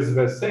future is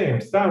the same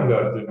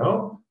standard, you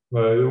know?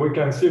 We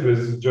can see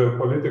these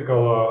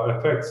geopolitical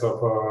effects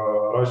of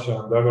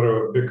Russia and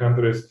other big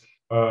countries.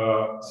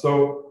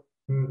 So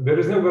there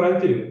is no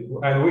guarantee.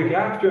 And we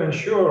have to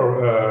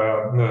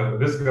ensure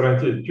this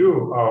guarantee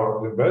to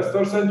our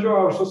investors and to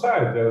our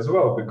society as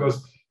well,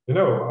 because, you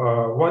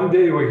know, one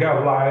day we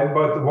have light,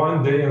 but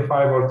one day in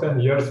 5 or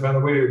 10 years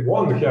when we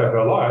won't have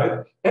a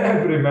light,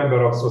 every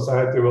member of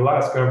society will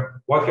ask him,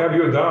 what have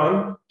you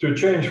done to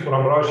change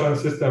from Russian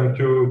system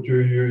to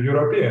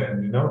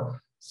European, you know?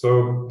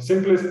 So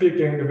simply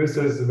speaking, this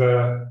is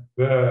the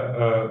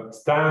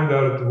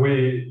standard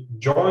we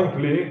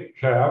jointly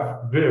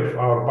have with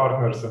our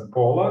partners in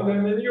Poland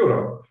and in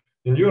Europe.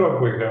 In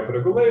Europe, we have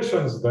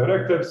regulations,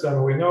 directives,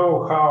 and we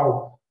know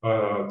how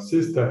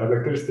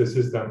electricity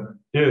system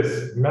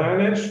is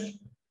managed,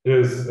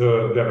 is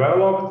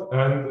developed,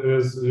 and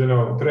is, you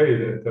know,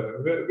 traded.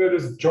 There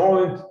is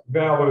joint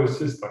value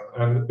system,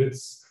 and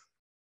it's,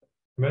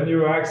 when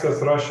you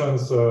access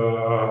Russians,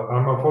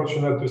 I'm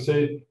unfortunate to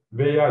say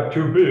they are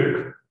too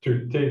big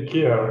to take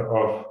care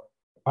of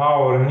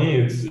our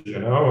needs, you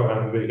know,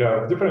 and we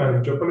have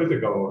different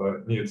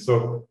geopolitical needs.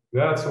 So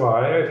that's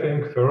why I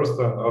think first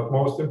and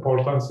utmost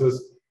importance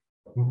is,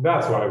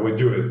 that's why we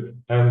do it.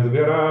 And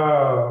there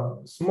are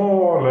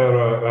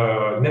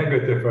smaller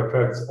negative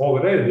effects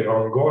already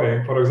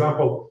ongoing. For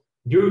example,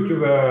 due to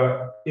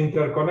the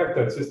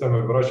interconnected system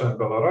of Russia and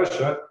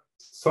Belarus,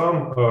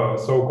 some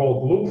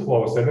so-called loop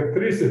flows,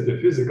 electricity,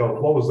 physical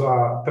flows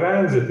are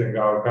transiting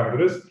our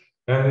countries.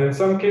 And in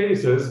some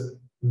cases,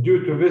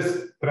 due to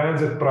this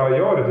transit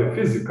priority,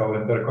 physical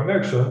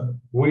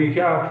interconnection, we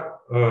have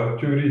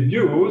to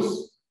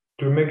reduce,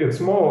 to make it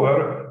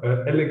smaller,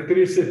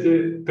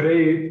 electricity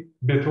trade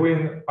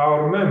between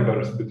our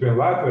members, between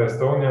Latvia,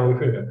 Estonia, and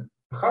Lithuania.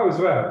 How is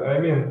that? I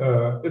mean,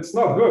 it's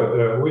not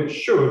good. We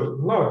should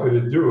not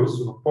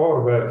reduce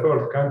for the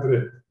third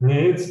country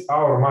needs,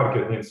 our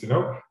market needs, you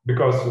know,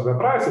 because the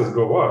prices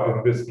go up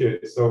in this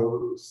case.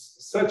 So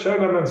such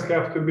elements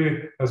have to be,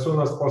 as soon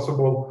as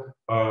possible,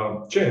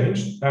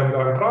 changed. And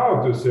I'm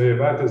proud to say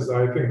that is,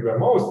 I think, the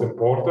most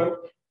important,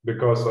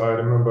 because I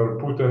remember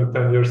Putin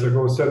 10 years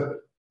ago said,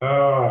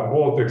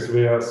 Baltics,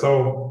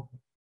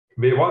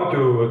 we want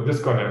to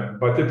disconnect,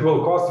 but it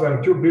will cost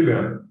them 2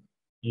 billion.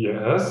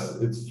 Yes,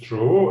 it's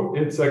true.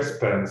 It's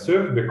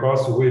expensive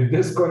because we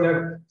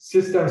disconnect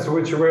systems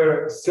which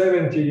were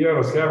 70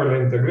 years heavily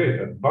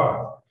integrated,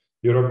 but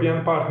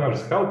European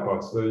partners help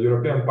us. The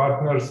European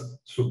partners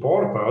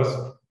support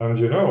us. And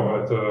you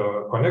know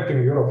that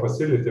Connecting Europe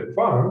Facility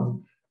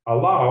Fund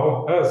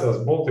allow us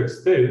as Baltic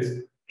states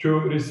to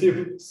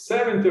receive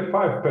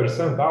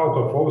 75% out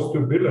of those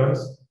 2 billions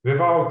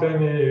without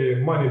any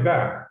money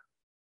back.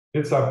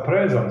 It's a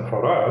present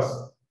for us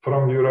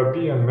from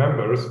European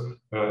members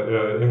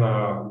in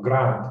a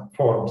grant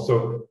form.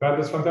 So that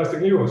is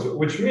fantastic news,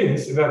 which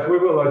means that we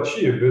will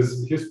achieve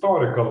this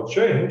historical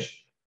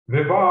change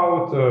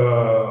without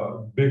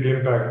big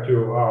impact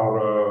to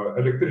our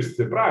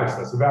electricity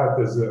prices. That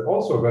is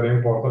also very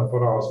important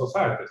for our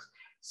societies.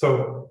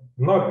 So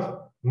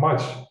not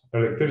much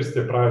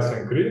electricity price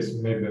increase,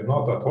 maybe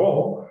not at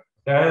all,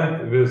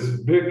 and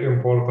this big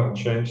important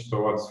change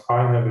towards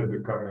finally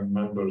becoming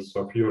members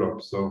of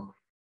Europe.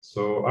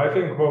 So I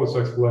think those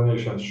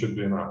explanations should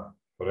be enough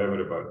for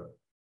everybody.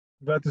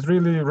 That is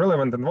really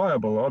relevant and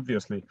viable,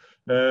 obviously.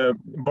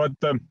 But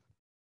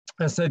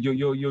as said,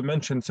 you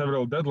mentioned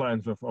several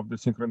deadlines of the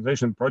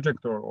synchronization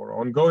project or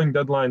ongoing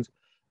deadlines.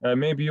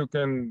 Maybe you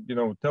can,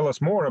 tell us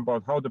more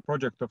about how the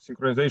project of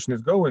synchronization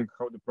is going,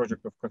 how the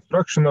project of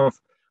construction of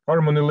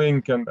Harmony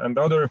Link and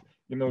other,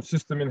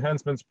 system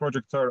enhancements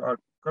projects are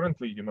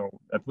currently,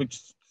 at which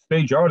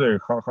stage are they,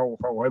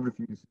 how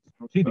everything is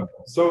proceeding.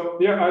 So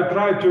yeah, I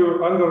try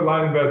to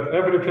underline that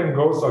everything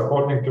goes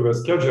according to the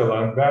schedule,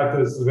 and that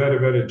is very,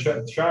 very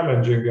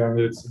challenging, and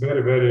it's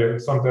very, very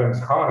sometimes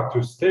hard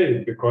to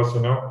state because,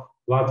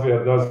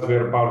 Latvia does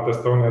their part,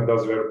 Estonia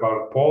does their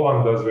part,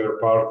 Poland does their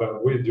part,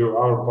 and we do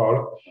our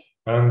part.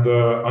 And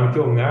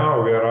until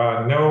now, there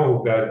are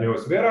no bad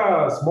news. There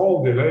are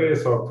small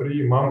delays of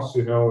 3 months,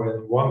 in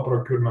one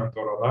procurement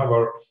or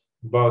another.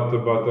 But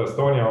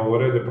Estonia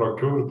already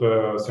procured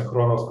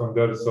synchronous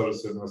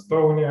condensers in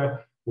Estonia.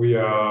 We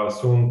are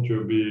soon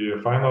to be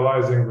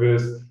finalizing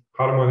this.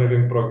 Harmony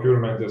Link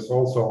procurement is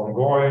also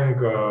ongoing.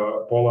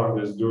 Poland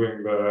is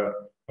doing the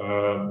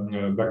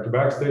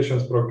back-to-back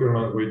stations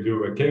procurement. We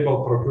do a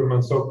cable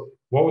procurement. So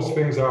those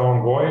things are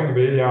ongoing.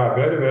 They are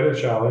very, very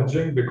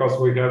challenging because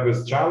we have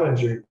this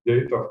challenging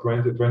date of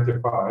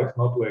 2025,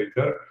 not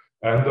later,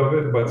 end of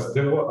it, but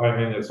still,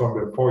 it's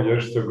only 4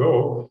 years to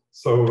go.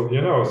 So,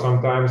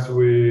 sometimes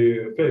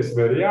we face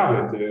the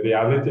reality.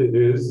 Reality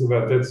is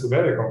that it's a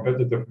very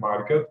competitive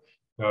market.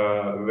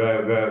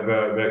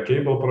 The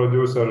cable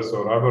producers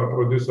or other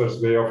producers,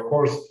 they, of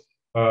course,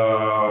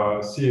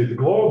 see it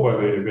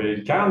globally.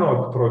 They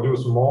cannot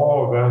produce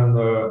more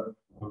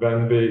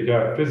than they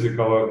have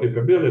physical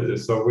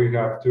capabilities. So we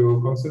have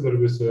to consider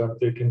this and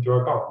take into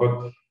account. But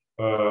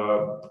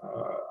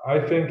I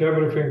think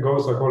everything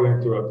goes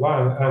according to a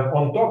plan. And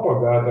on top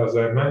of that, as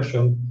I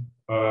mentioned,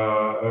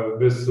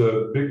 this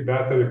big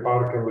battery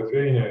park in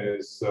Lithuania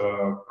is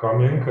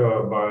coming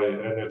by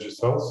Energy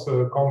Cells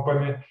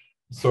company.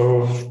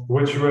 So,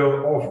 which will,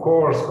 of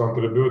course,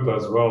 contribute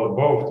as well,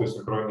 both to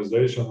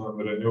synchronization and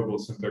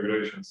renewables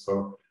integration.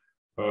 So,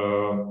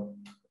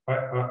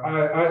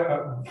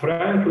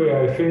 frankly,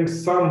 I think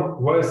some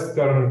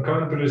Western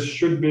countries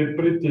should be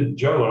pretty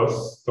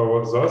jealous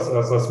towards us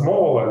as a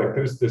small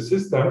electricity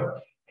system,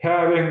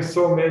 having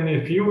so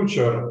many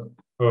future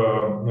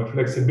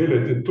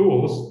flexibility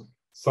tools,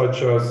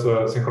 such as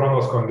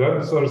synchronous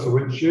condensers,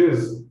 which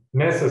is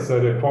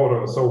necessary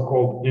for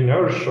so-called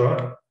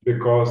inertia,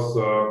 because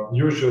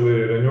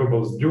usually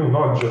renewables do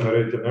not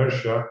generate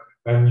inertia,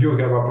 and you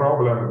have a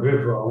problem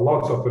with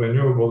lots of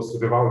renewables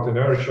without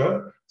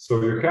inertia.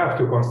 So you have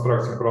to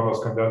construct synchronous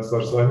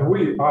condensers, and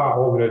we are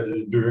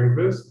already doing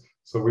this.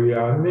 So we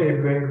are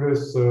enabling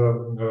this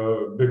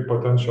big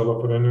potential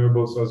of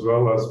renewables as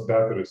well as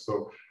batteries.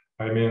 So,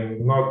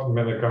 not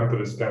many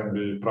countries can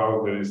be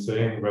proudly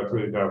saying that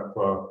we have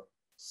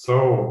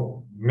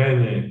so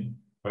many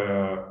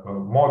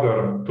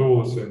modern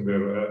tools in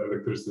their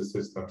electricity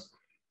systems.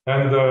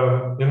 And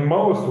in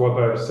most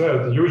what I've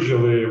said,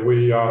 usually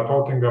we are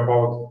talking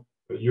about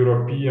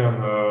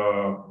European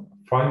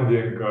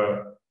funding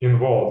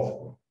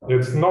involved.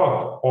 It's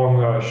not on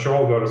the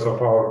shoulders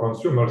of our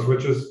consumers,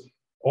 which is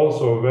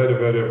also very,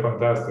 very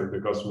fantastic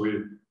because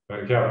we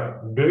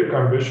have big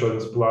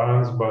ambitions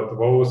plans, but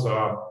those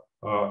are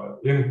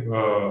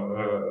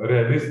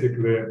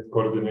realistically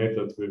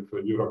coordinated with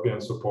European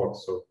support.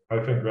 So I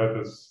think that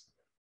is,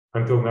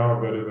 until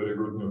now, very, very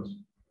good news.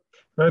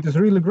 That is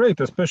really great,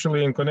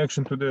 especially in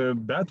connection to the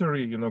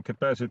battery,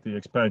 capacity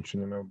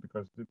expansion,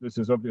 because this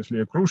is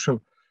obviously a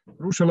crucial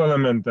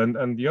element.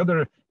 And the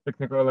other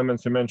technical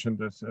elements you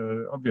mentioned is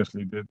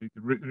obviously the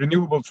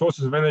renewable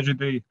sources of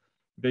energy.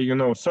 They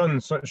sun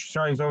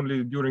shines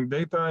only during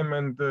daytime,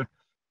 and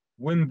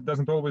wind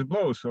doesn't always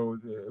blow. So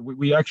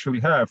we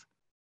actually have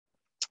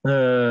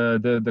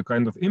the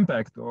kind of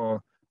impact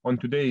on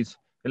today's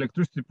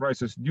electricity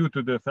prices due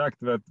to the fact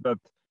that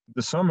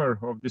the summer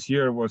of this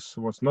year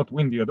was not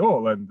windy at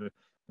all, and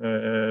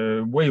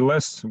way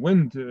less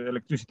wind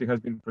electricity has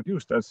been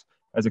produced as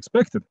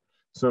expected.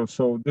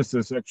 So this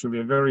is actually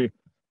a very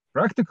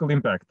practical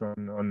impact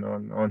on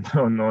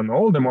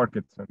all the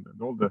markets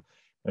and all the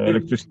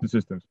electricity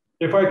systems.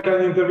 If I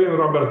can intervene,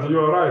 Robert, you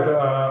are right.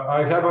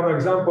 I have an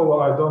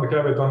example. I don't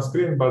have it on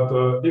screen, but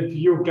if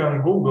you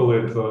can Google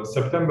it,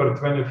 September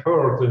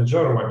 23rd in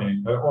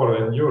Germany or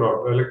in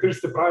Europe,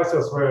 electricity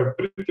prices were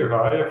pretty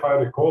high, if I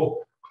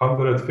recall.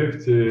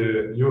 150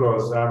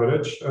 euros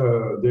average,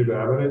 daily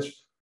average.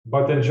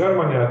 But in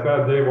Germany at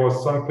that day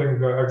was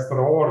something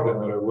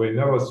extraordinary. We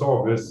never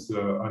saw this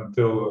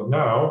until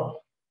now.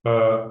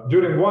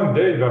 During one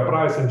day, the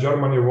price in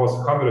Germany was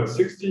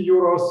 160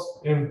 euros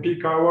in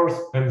peak hours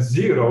and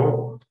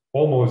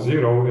almost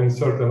zero in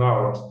certain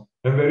hours.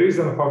 And the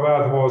reason for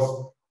that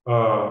was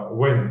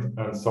wind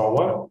and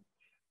solar.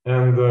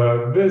 And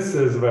this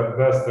is the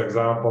best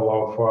example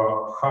of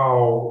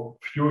how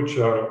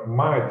future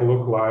might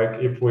look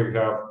like if we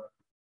have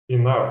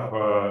enough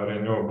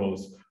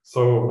renewables.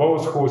 So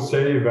those who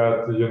say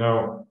that,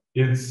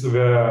 it's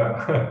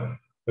the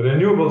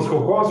renewables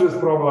who cause this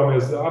problem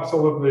is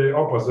absolutely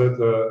opposite.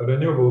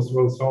 Renewables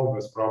will solve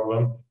this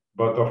problem,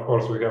 but of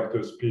course we have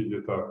to speed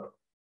it up.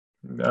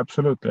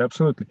 Absolutely,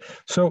 absolutely.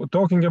 So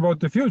talking about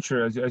the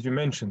future, as you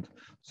mentioned,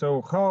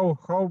 so how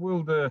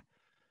will the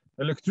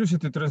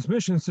electricity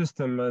transmission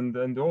system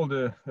and all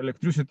the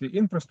electricity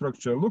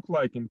infrastructure look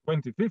like in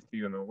 2050?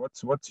 You know,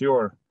 what's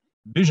your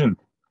vision?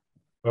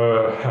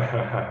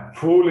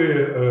 Fully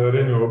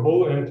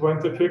renewable in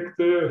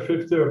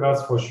 2050,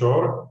 that's for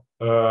sure.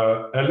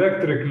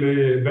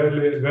 Electrically,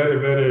 very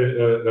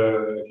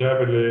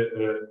heavily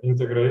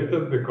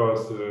integrated,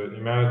 because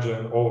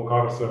imagine all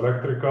cars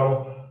electrical.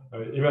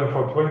 Even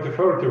for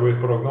 2030, we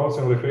prognose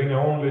in Lithuania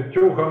only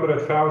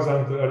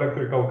 200,000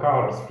 electrical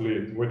cars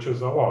fleet, which is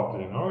a lot,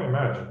 you know,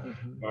 imagine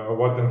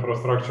what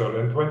infrastructure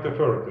in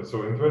 2030.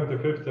 So in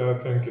 2050, I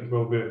think it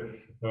will be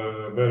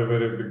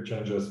very big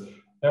changes.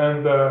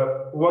 And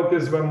what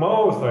is the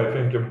most, I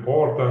think,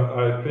 important,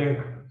 I think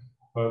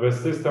the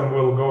system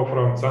will go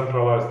from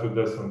centralized to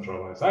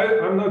decentralized.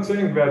 I'm not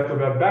saying that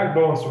the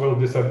backbones will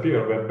disappear.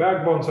 The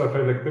backbones of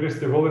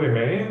electricity will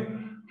remain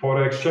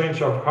for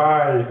exchange of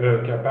high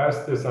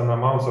capacities and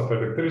amounts of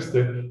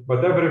electricity,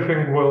 but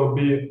everything will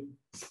be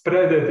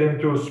spread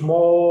into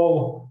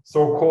small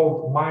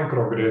so-called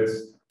microgrids,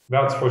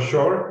 that's for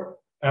sure.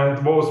 And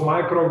those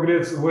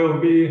microgrids will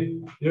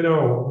be, you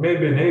know,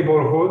 maybe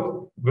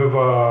neighborhood with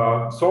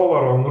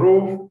solar on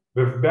roof,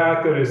 with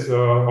batteries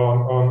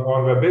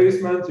on the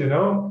basement, you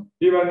know,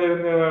 even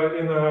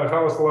in a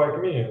house like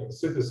me,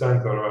 city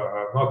center,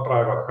 not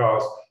private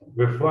house,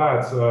 with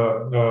flats.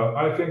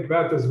 I think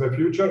that is the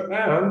future.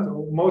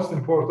 And most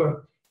important,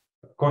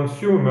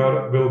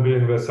 consumer will be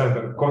in the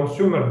center.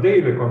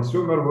 Daily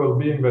consumer will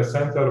be in the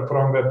center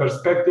from the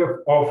perspective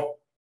of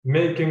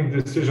making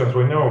decisions.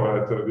 We know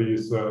that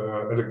these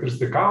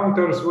electricity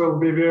counters will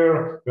be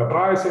there, the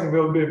pricing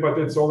will be, but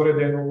it's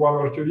already in 1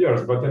 or 2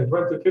 years. But in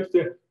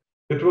 2050,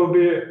 it will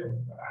be,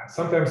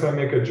 sometimes I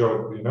make a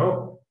joke, you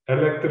know,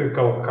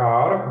 electrical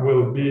car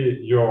will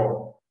be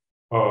your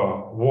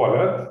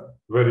wallet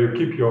where you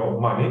keep your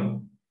money,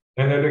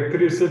 and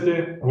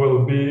electricity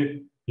will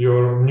be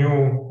your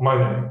new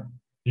money.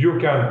 You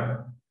can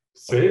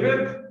save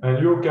it and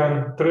you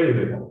can trade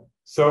it.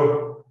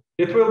 So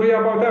it will be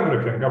about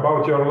everything,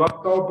 about your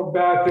laptop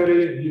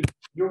battery.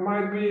 You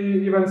might be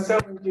even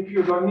selling if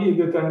you don't need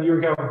it and you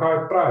have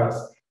high price.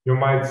 You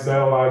might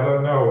sell, I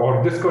don't know,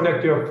 or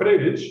disconnect your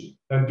fridge,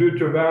 and due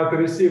to that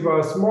receive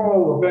a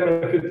small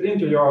benefit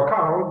into your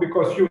account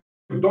because you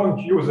don't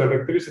use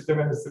electricity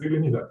when it's really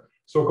needed.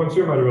 So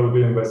consumer will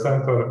be in the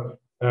center,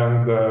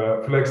 and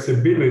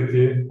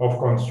flexibility of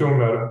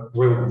consumer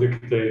will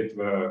dictate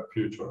the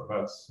future.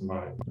 That's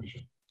my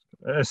vision.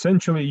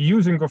 Essentially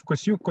using of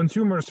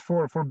consumers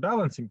for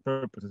balancing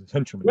purposes,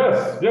 essentially.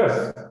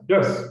 Yes.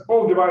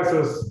 All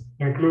devices,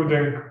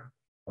 including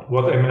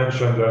what I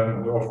mentioned,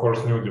 and of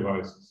course new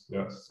devices.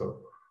 Yes.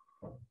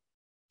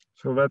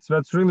 So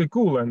that's really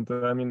cool, and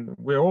I mean,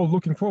 we're all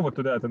looking forward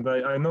to that. And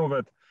I know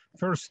that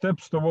first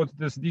steps towards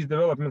these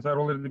developments are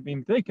already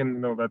being taken. You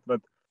know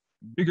that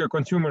bigger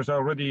consumers are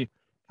already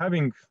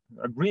having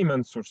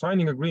agreements or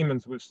signing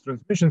agreements with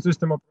transmission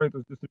system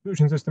operators,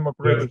 distribution system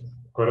operators,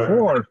 yes,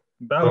 for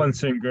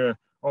balancing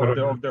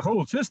of the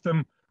whole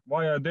system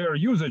via their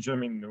usage. I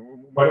mean,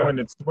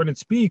 when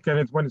it's peak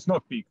and when it's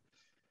not peak.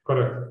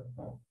 Correct.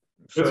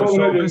 So, it's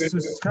already this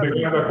is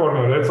happening. the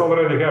corner. It's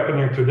already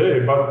happening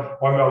today, but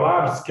on a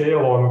large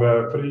scale, on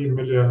the 3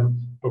 million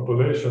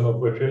population of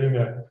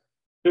Lithuania,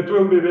 it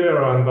will be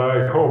there, and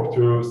I hope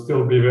to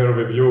still be there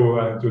with you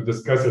and to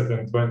discuss it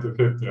in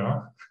 2050.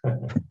 Huh?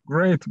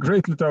 Great,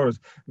 Liutauras.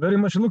 Very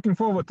much looking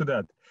forward to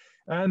that.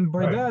 And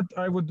by that,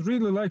 I would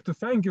really like to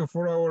thank you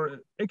for our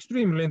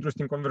extremely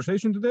interesting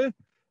conversation today.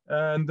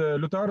 And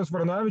Liutauras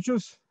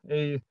Varanavičius,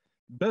 a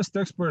best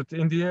expert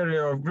in the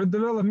area of grid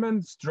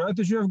development,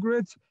 strategy of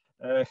grids,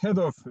 head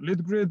of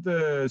Litgrid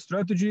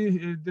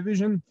strategy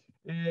division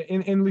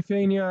in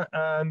Lithuania.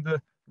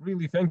 And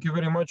really thank you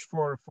very much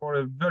for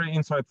a very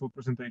insightful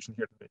presentation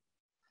here today.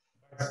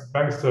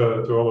 Thanks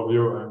to all of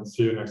you, and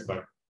see you next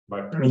time.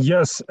 Bye.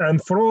 Yes,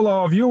 and for all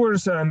our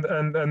viewers and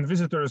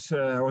visitors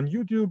on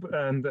YouTube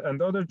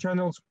and other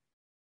channels,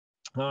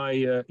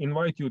 I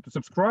invite you to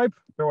subscribe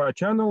to our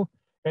channel,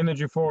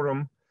 Energy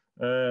Forum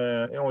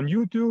on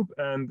YouTube,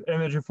 and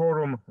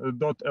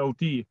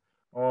energyforum.lt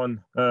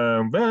on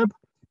web,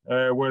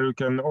 where you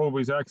can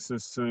always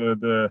access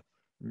the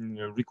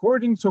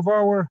recordings of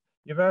our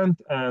event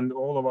and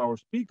all of our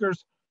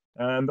speakers.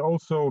 And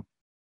also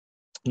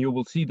you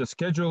will see the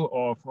schedule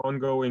of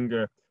ongoing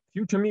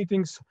future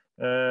meetings,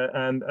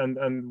 and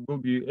will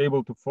be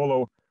able to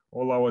follow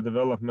all our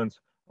developments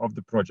of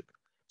the project.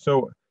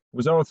 So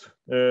without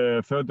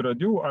further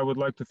ado, I would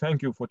like to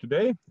thank you for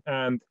today,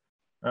 and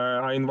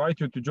I invite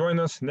you to join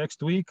us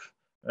next week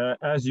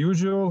as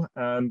usual,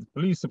 and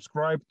please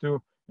subscribe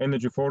to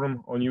Energy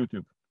Forum on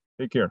YouTube.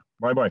 Take care.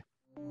 Bye-bye.